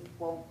 and he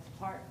won't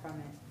depart from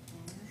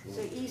it.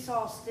 So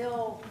Esau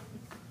still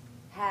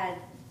had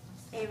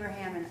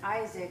Abraham and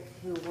Isaac,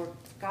 who were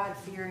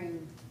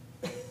God-fearing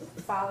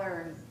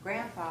father and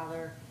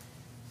grandfather,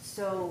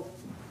 so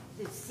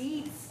the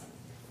seeds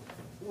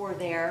were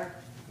there.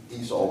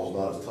 Esau was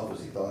not as tough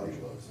as he thought he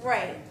was.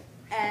 Right,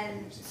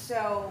 and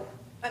so,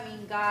 I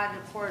mean, God,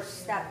 of course,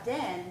 stepped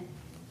in,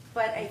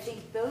 but I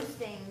think those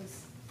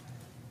things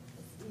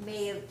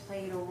may have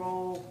played a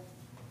role.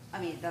 I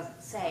mean, it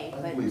doesn't say,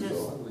 I but believe just,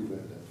 so. I believe that.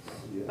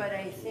 Yeah. but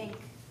I think.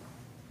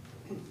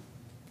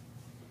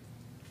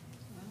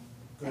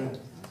 Good.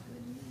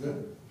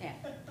 Good. Yeah.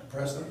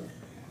 Preston?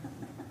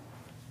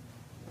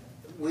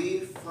 We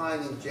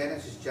find in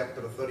Genesis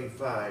chapter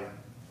 35,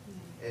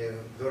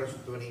 verse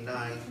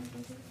 29,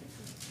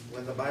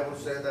 when the Bible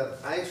said that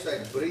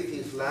Isaac breathed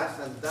his last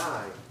and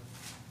died,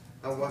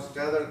 and was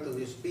gathered to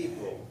his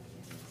people,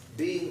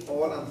 being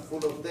old and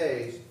full of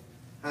days,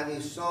 and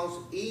his sons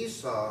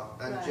Esau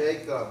and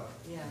Jacob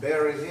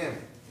buried him.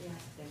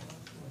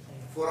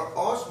 For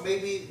us,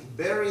 maybe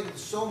burying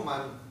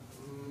someone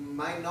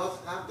might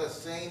not have the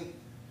same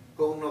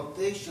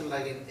connotation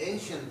like in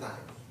ancient times,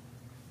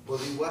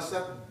 but it was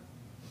a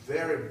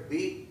very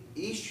big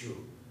issue,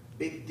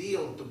 big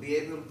deal to be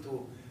able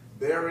to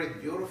bury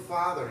your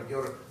father,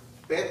 your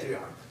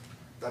patriarch,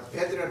 the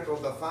patriarch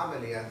of the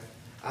family,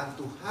 and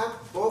to have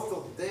both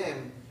of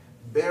them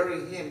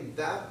bury him.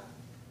 That,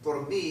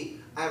 for me,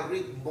 I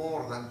read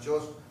more than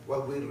just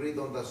what we read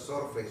on the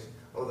surface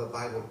of the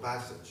Bible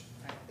passage.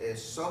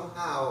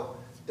 Somehow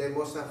they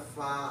must have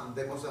found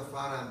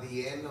at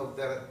the end of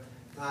their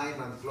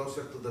time and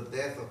closer to the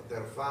death of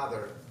their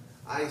father,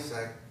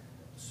 Isaac,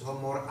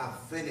 some more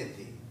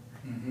affinity.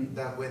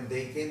 That when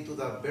they came to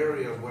the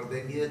burial where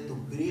they needed to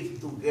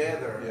grieve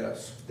together,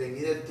 they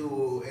needed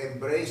to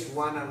embrace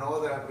one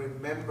another and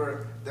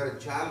remember their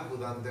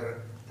childhood and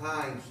their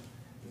times,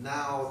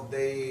 now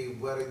they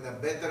were in a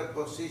better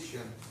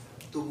position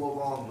to move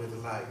on with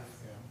life.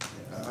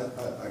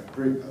 I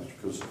agree,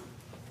 because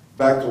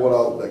back to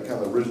what that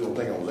kind of original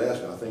thing I was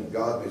asking, I think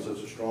God made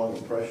such a strong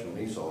impression on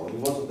Esau. He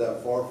wasn't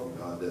that far from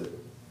God that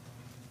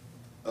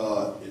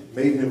it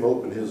made him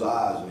open his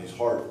eyes and his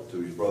heart to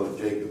his brother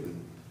Jacob. And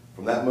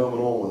from that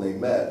moment on, when they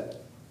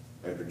met,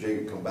 after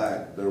Jacob come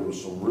back, there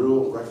was some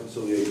real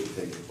reconciliation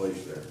taking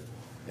place there.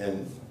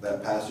 And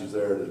that passage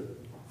there that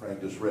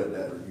Frank just read,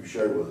 that or you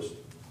shared with us,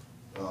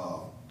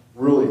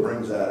 really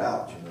brings that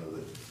out.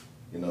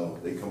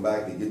 That they come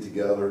back, they get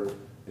together,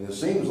 and it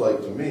seems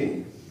like to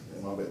me,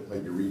 and I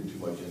might be reading too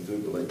much into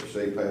it, but like you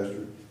say,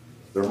 Pastor,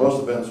 there must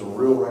have been some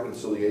real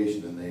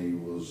reconciliation, and they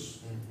was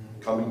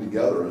coming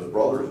together as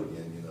brothers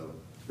again,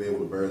 to be able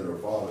to bury their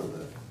father.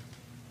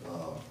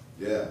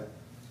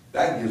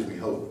 That gives me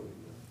hope.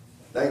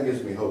 That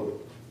gives me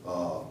hope.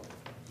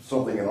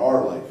 Something in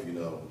our life,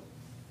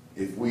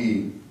 if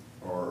we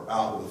are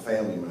out with a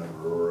family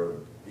member or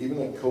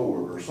even a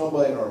coworker or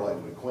somebody in our life,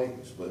 an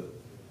acquaintance, but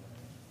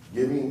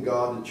giving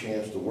God the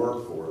chance to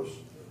work for us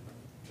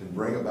can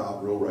bring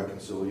about real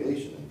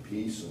reconciliation and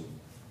peace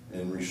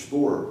and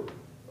restore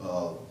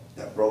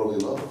that brotherly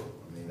love.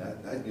 I mean,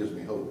 that gives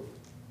me hope.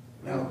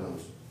 Now,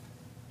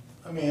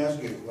 let me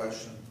ask you a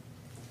question.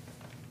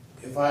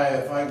 If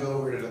I go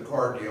over to the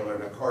car dealer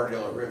and the car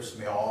dealer rips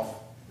me off,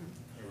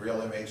 it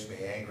really makes me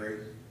angry,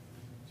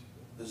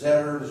 does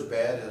that hurt as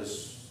bad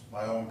as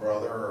my own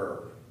brother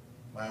or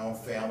my own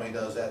family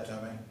does that to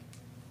me?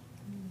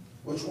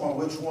 Which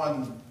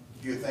one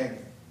do you think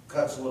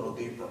cuts a little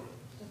deeper?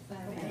 The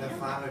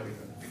family.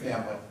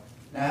 Family.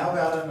 Now, how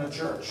about in the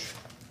church?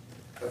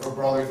 If a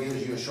brother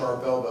gives you a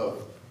sharp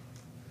elbow,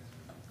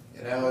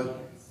 it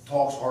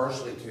talks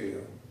harshly to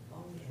you,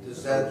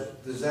 does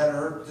that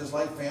hurt just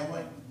like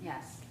family?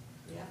 Yes.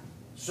 Yeah.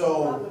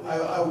 So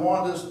I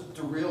want us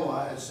to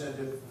realize that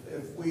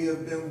if we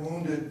have been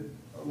wounded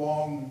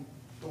along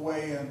the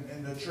way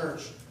in the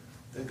church,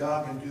 that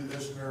God can do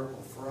this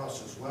miracle for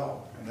us as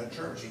well in the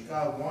church.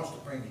 God wants to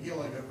bring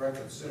healing and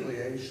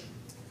reconciliation.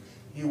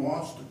 He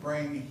wants to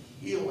bring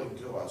healing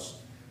to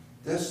us.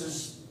 This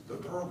is the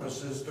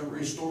purpose, is to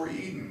restore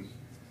Eden.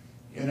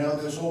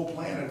 This whole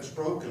planet is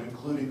broken,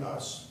 including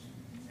us.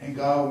 And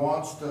God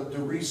wants to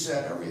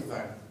reset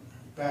everything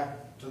back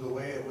to the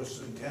way it was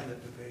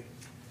intended to be.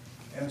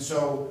 And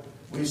so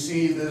we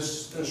see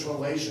this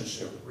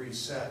relationship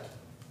reset.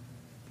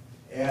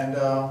 And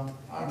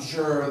I'm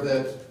sure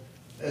that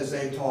as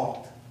they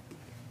talked,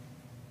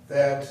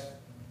 that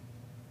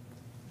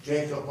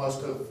Jacob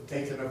must have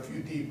taken a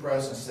few deep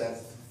breaths and said,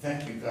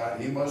 thank you, God.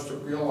 He must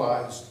have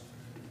realized.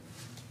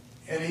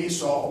 And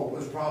Esau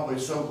was probably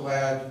so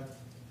glad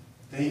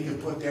that he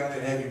could put down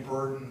that heavy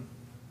burden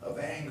of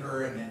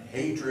anger and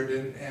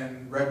hatred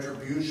and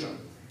retribution.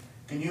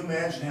 Can you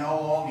imagine how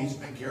long he's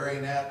been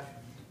carrying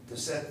that to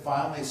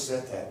finally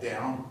set that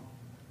down?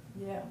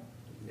 Yeah.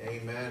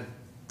 Amen.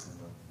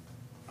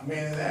 I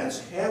mean, that's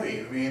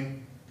heavy. I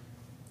mean,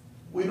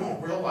 we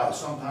don't realize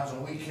sometimes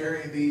when we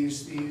carry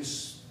these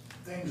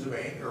things of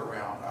anger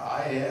around.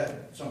 I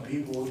had some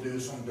people who do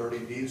some dirty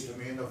deeds to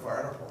me in the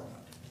fire department.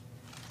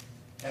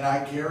 And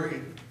I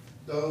carried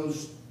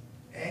those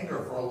anger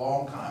for a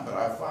long time, but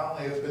I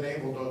finally have been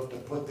able to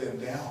put them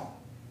down.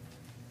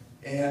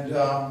 And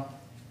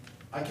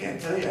I can't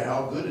tell you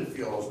how good it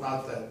feels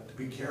not to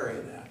be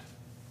carrying that.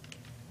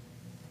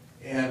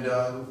 And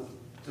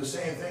the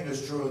same thing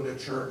is true in the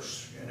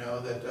church,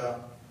 that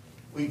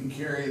we can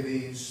carry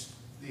these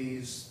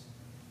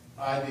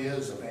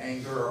ideas of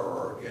anger,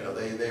 or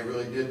they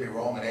really did me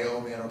wrong and they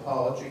owe me an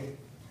apology.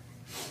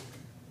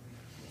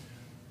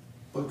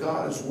 But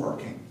God is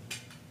working.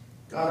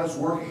 God is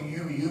working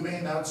you. You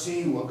may not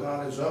see what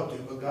God is up to,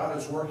 but God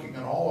is working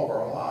in all of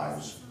our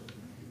lives.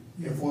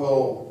 If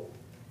we'll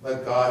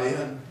let God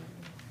in,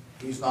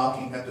 He's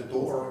knocking at the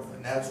door,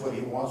 and that's what He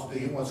wants to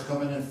do. He wants to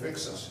come in and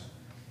fix us.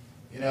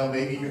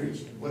 Maybe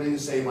what do you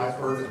say, my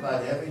burden's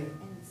not heavy?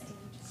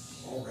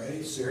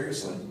 Already?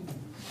 Seriously?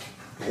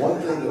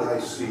 One thing that I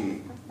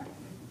see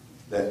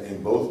that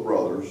in both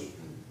brothers,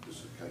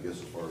 I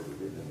guess as far as the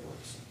written in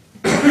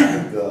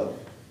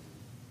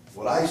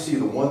what I see,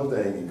 the one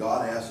thing, and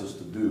God asks us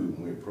to do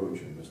when we approach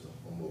Him, is to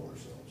humble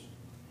ourselves.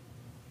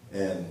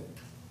 And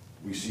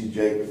we see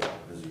Jacob,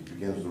 as he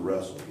begins to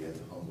wrestle, he had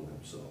to humble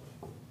himself.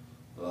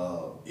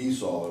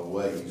 Esau, in a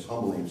way, he's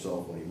humbling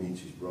himself when he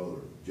meets his brother,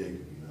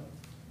 Jacob,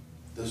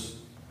 This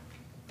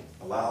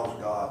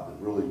allows God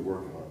to really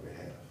work on our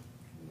behalf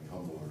when we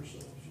humble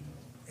ourselves,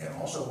 And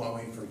also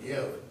when we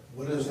forgive.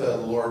 What is the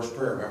Lord's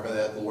Prayer? Remember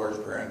that the Lord's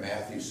Prayer in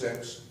Matthew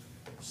 6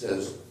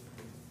 says,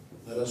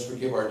 let us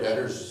forgive our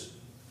debtors,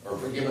 or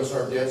forgive us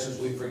our debts as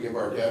we forgive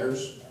our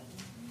debtors.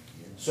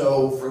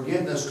 So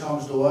forgiveness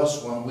comes to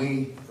us when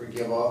we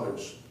forgive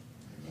others.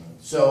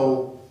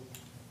 So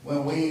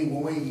when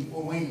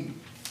we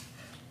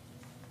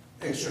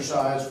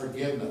exercise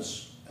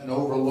forgiveness and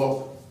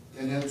overlook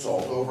an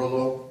insult,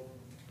 overlook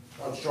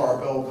a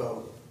sharp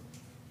elbow,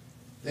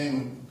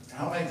 then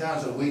how many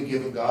times have we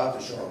given God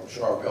the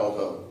sharp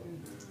elbow?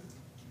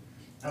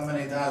 How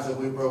many times have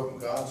we broken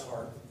God's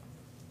heart?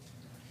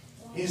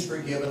 He's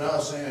forgiven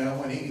us.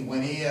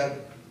 When he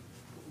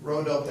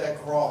rode up that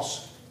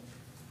cross,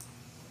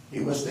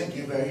 He was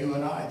thinking about you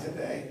and I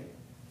today.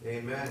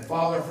 Amen.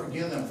 Father,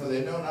 forgive them, for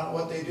they know not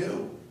what they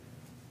do.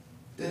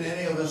 Did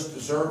any of us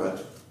deserve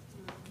it?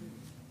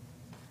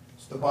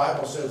 The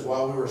Bible says,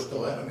 while we were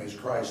still enemies,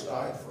 Christ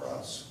died for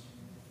us.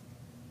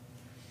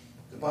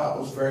 The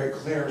Bible is very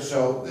clear.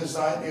 So this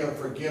idea of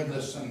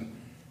forgiveness and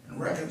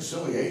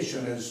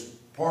reconciliation is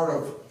part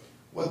of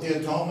what the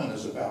atonement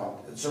is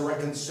about. It's a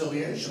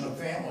reconciliation of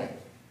family.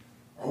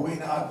 Are we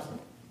not?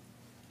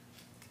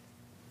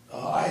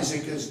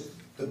 Isaac is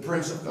the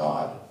Prince of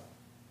God.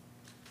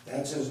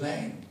 That's his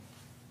name.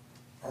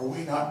 Are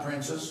we not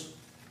princes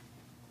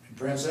and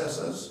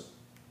princesses?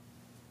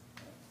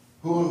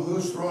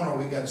 Whose throne are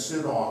we going to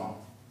sit on?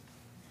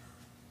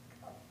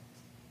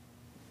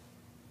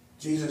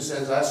 Jesus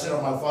says, I sit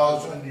on my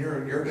Father's throne, and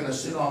you're going to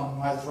sit on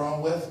my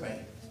throne with me.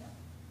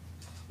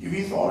 Have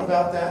you thought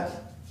about that?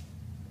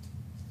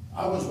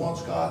 I was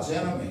once God's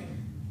enemy.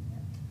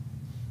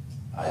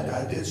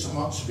 I did some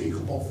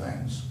unspeakable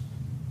things.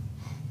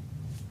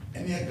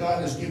 And yet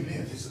God has given me,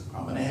 He said,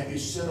 I'm going to have you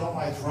sit on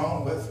my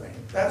throne with me.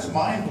 That's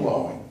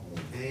mind-blowing.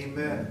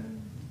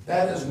 Amen.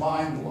 That is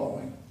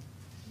mind-blowing.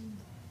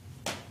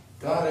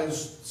 God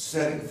is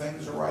setting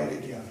things right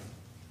again.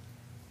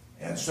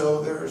 And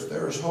so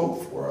there's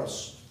hope for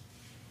us.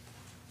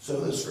 So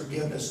this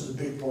forgiveness is a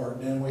big part.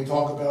 And then we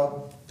talk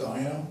about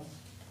Dinah.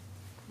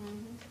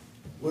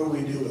 What do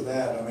we do with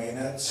that? I mean,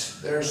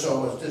 there's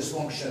so much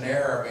dysfunction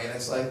there. I mean,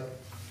 it's like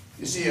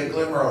you see a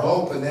glimmer of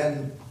hope and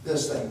then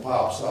this thing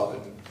pops up.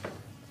 And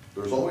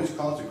There's always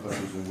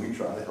consequences when we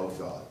try to help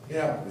God.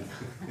 Yeah.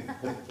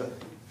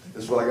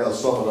 That's what I got to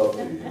sum it up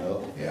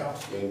to, Yeah.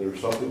 And there's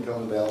something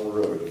coming down the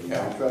road. And we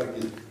try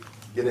to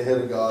get ahead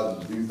of God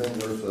and do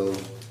things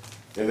ourselves.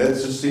 And that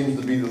just seems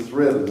to be the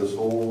thread of this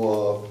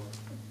whole,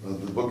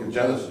 the book of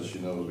Genesis,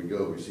 as we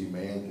go. We see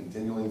man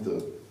continuing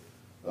to,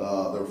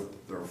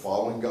 they're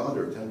following God,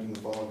 they're attempting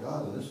to follow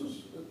God. And this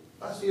is,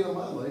 I see it in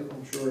my life,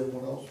 I'm sure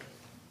everyone else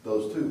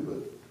does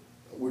too.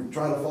 But we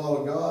try to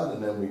follow God,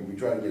 and then we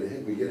try to get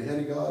ahead. We get ahead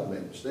of God,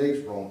 make mistakes,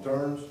 wrong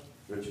turns.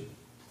 Richie?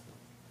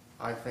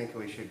 I think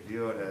we should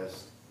view it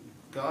as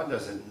God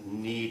doesn't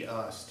need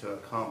us to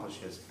accomplish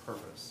His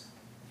purpose.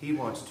 He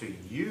wants to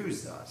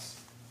use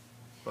us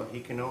But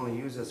he can only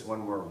use us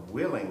when we're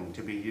willing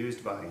to be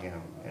used by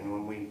him. And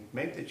when we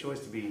make the choice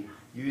to be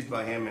used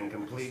by him and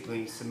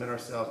completely submit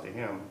ourselves to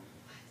him,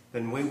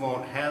 then we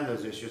won't have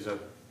those issues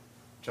of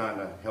trying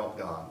to help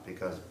God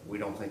because we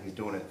don't think he's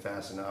doing it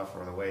fast enough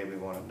or the way we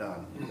want it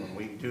done. When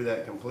we do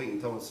that complete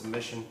and total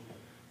submission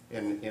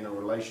in a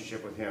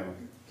relationship with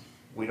him,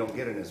 we don't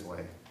get in his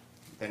way.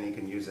 Then he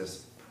can use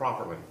us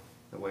properly,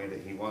 the way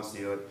that he wants to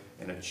do it,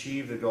 and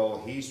achieve the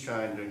goal he's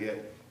trying to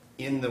get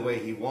in the way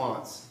he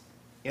wants,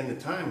 in the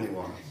time he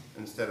wants,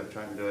 instead of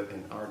trying to do it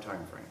in our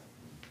time frame.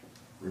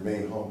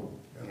 Remain humble.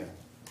 Yeah.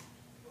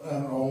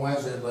 On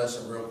Wednesday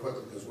lesson, real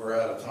quickly, because we're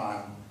out of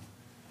time,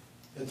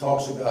 it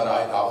talks about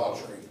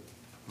idolatry.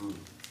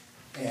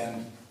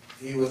 And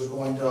he was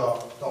going to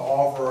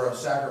offer a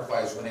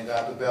sacrifice when he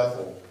got to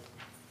Bethel.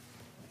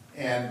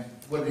 And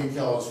what did he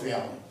tell his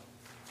family?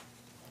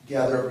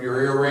 Gather up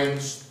your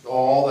earrings,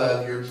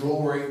 your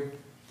jewelry,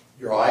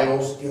 your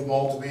idols, give them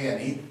all to me. And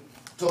he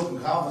took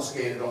and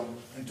confiscated them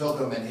and took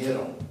them and hid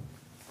them.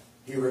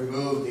 He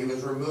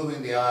was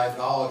removing the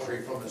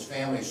idolatry from his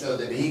family so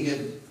that he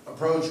could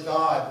approach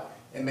God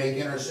and make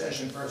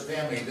intercession for his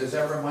family. Does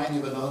that remind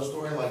you of another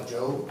story like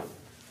Job?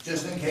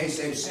 Just in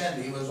case they've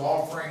sinned, he was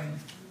offering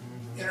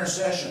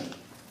intercession.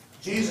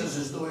 Jesus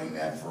is doing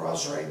that for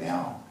us right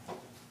now.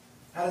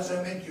 How does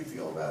that make you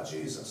feel about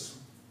Jesus?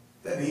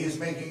 That he is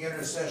making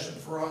intercession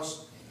for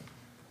us?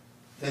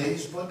 That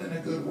he's putting in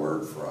a good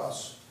word for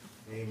us?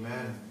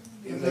 Amen.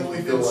 Even though we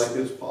feel like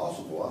it's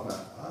possible,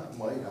 I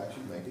might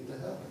actually make it to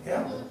heaven.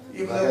 Yeah.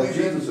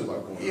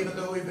 Even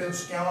though we've been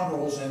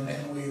scoundrels and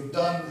we've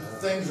done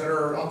things that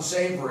are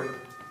unsavory,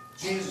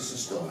 Jesus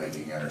is still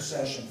making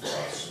intercession for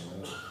us.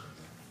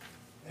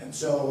 And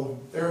so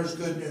there is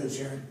good news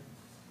here.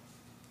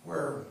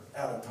 We're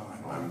out of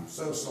time. I'm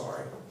so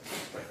sorry.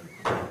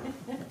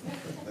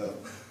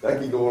 That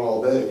can go on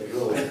all day,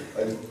 really.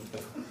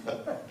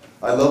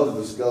 I love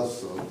to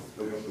discuss, look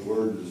up the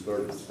word and just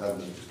start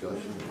having a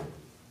discussion.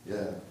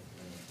 Yeah.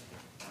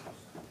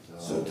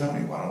 So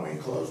Tony, why don't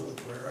we close with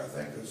prayer, I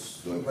think,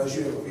 unless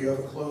you have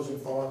a closing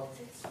thought.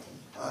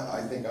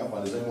 I think I'm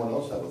fine. Does anyone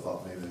else have a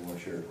thought maybe they want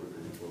to share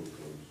quickly before we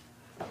close?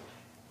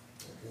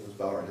 Okay, let's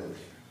bow our heads.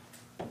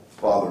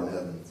 Father in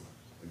heaven,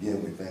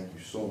 again, we thank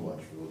you so much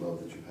for the love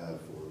that you have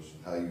for us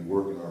and how you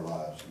work in our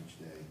lives each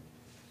day.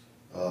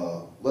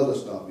 Let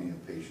us not be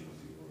impatient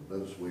with you,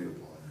 Lord. Let us wait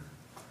upon you.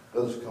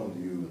 Let us come to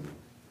you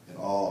in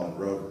awe and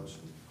reverence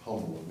and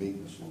humble and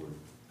meekness, Lord,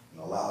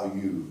 and allow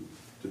you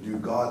to do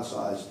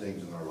God-sized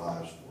things in our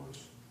lives for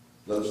us.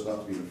 Let us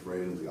not be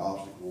afraid of the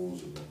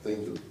obstacles and the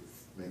things that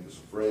make us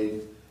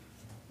afraid.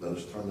 Let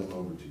us turn them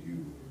over to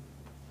you, Lord.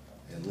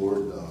 And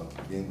Lord,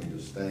 again, we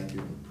just thank you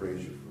and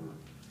praise you for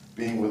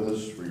being with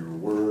us, for your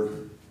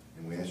word,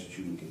 and we ask that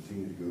you would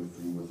continue to go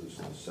through with us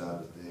on the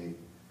Sabbath day.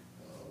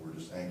 We're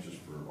just anxious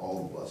for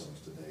all the blessings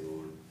today,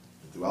 Lord,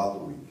 and throughout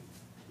the week.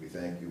 We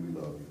thank you, we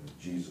love you. In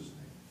Jesus' name.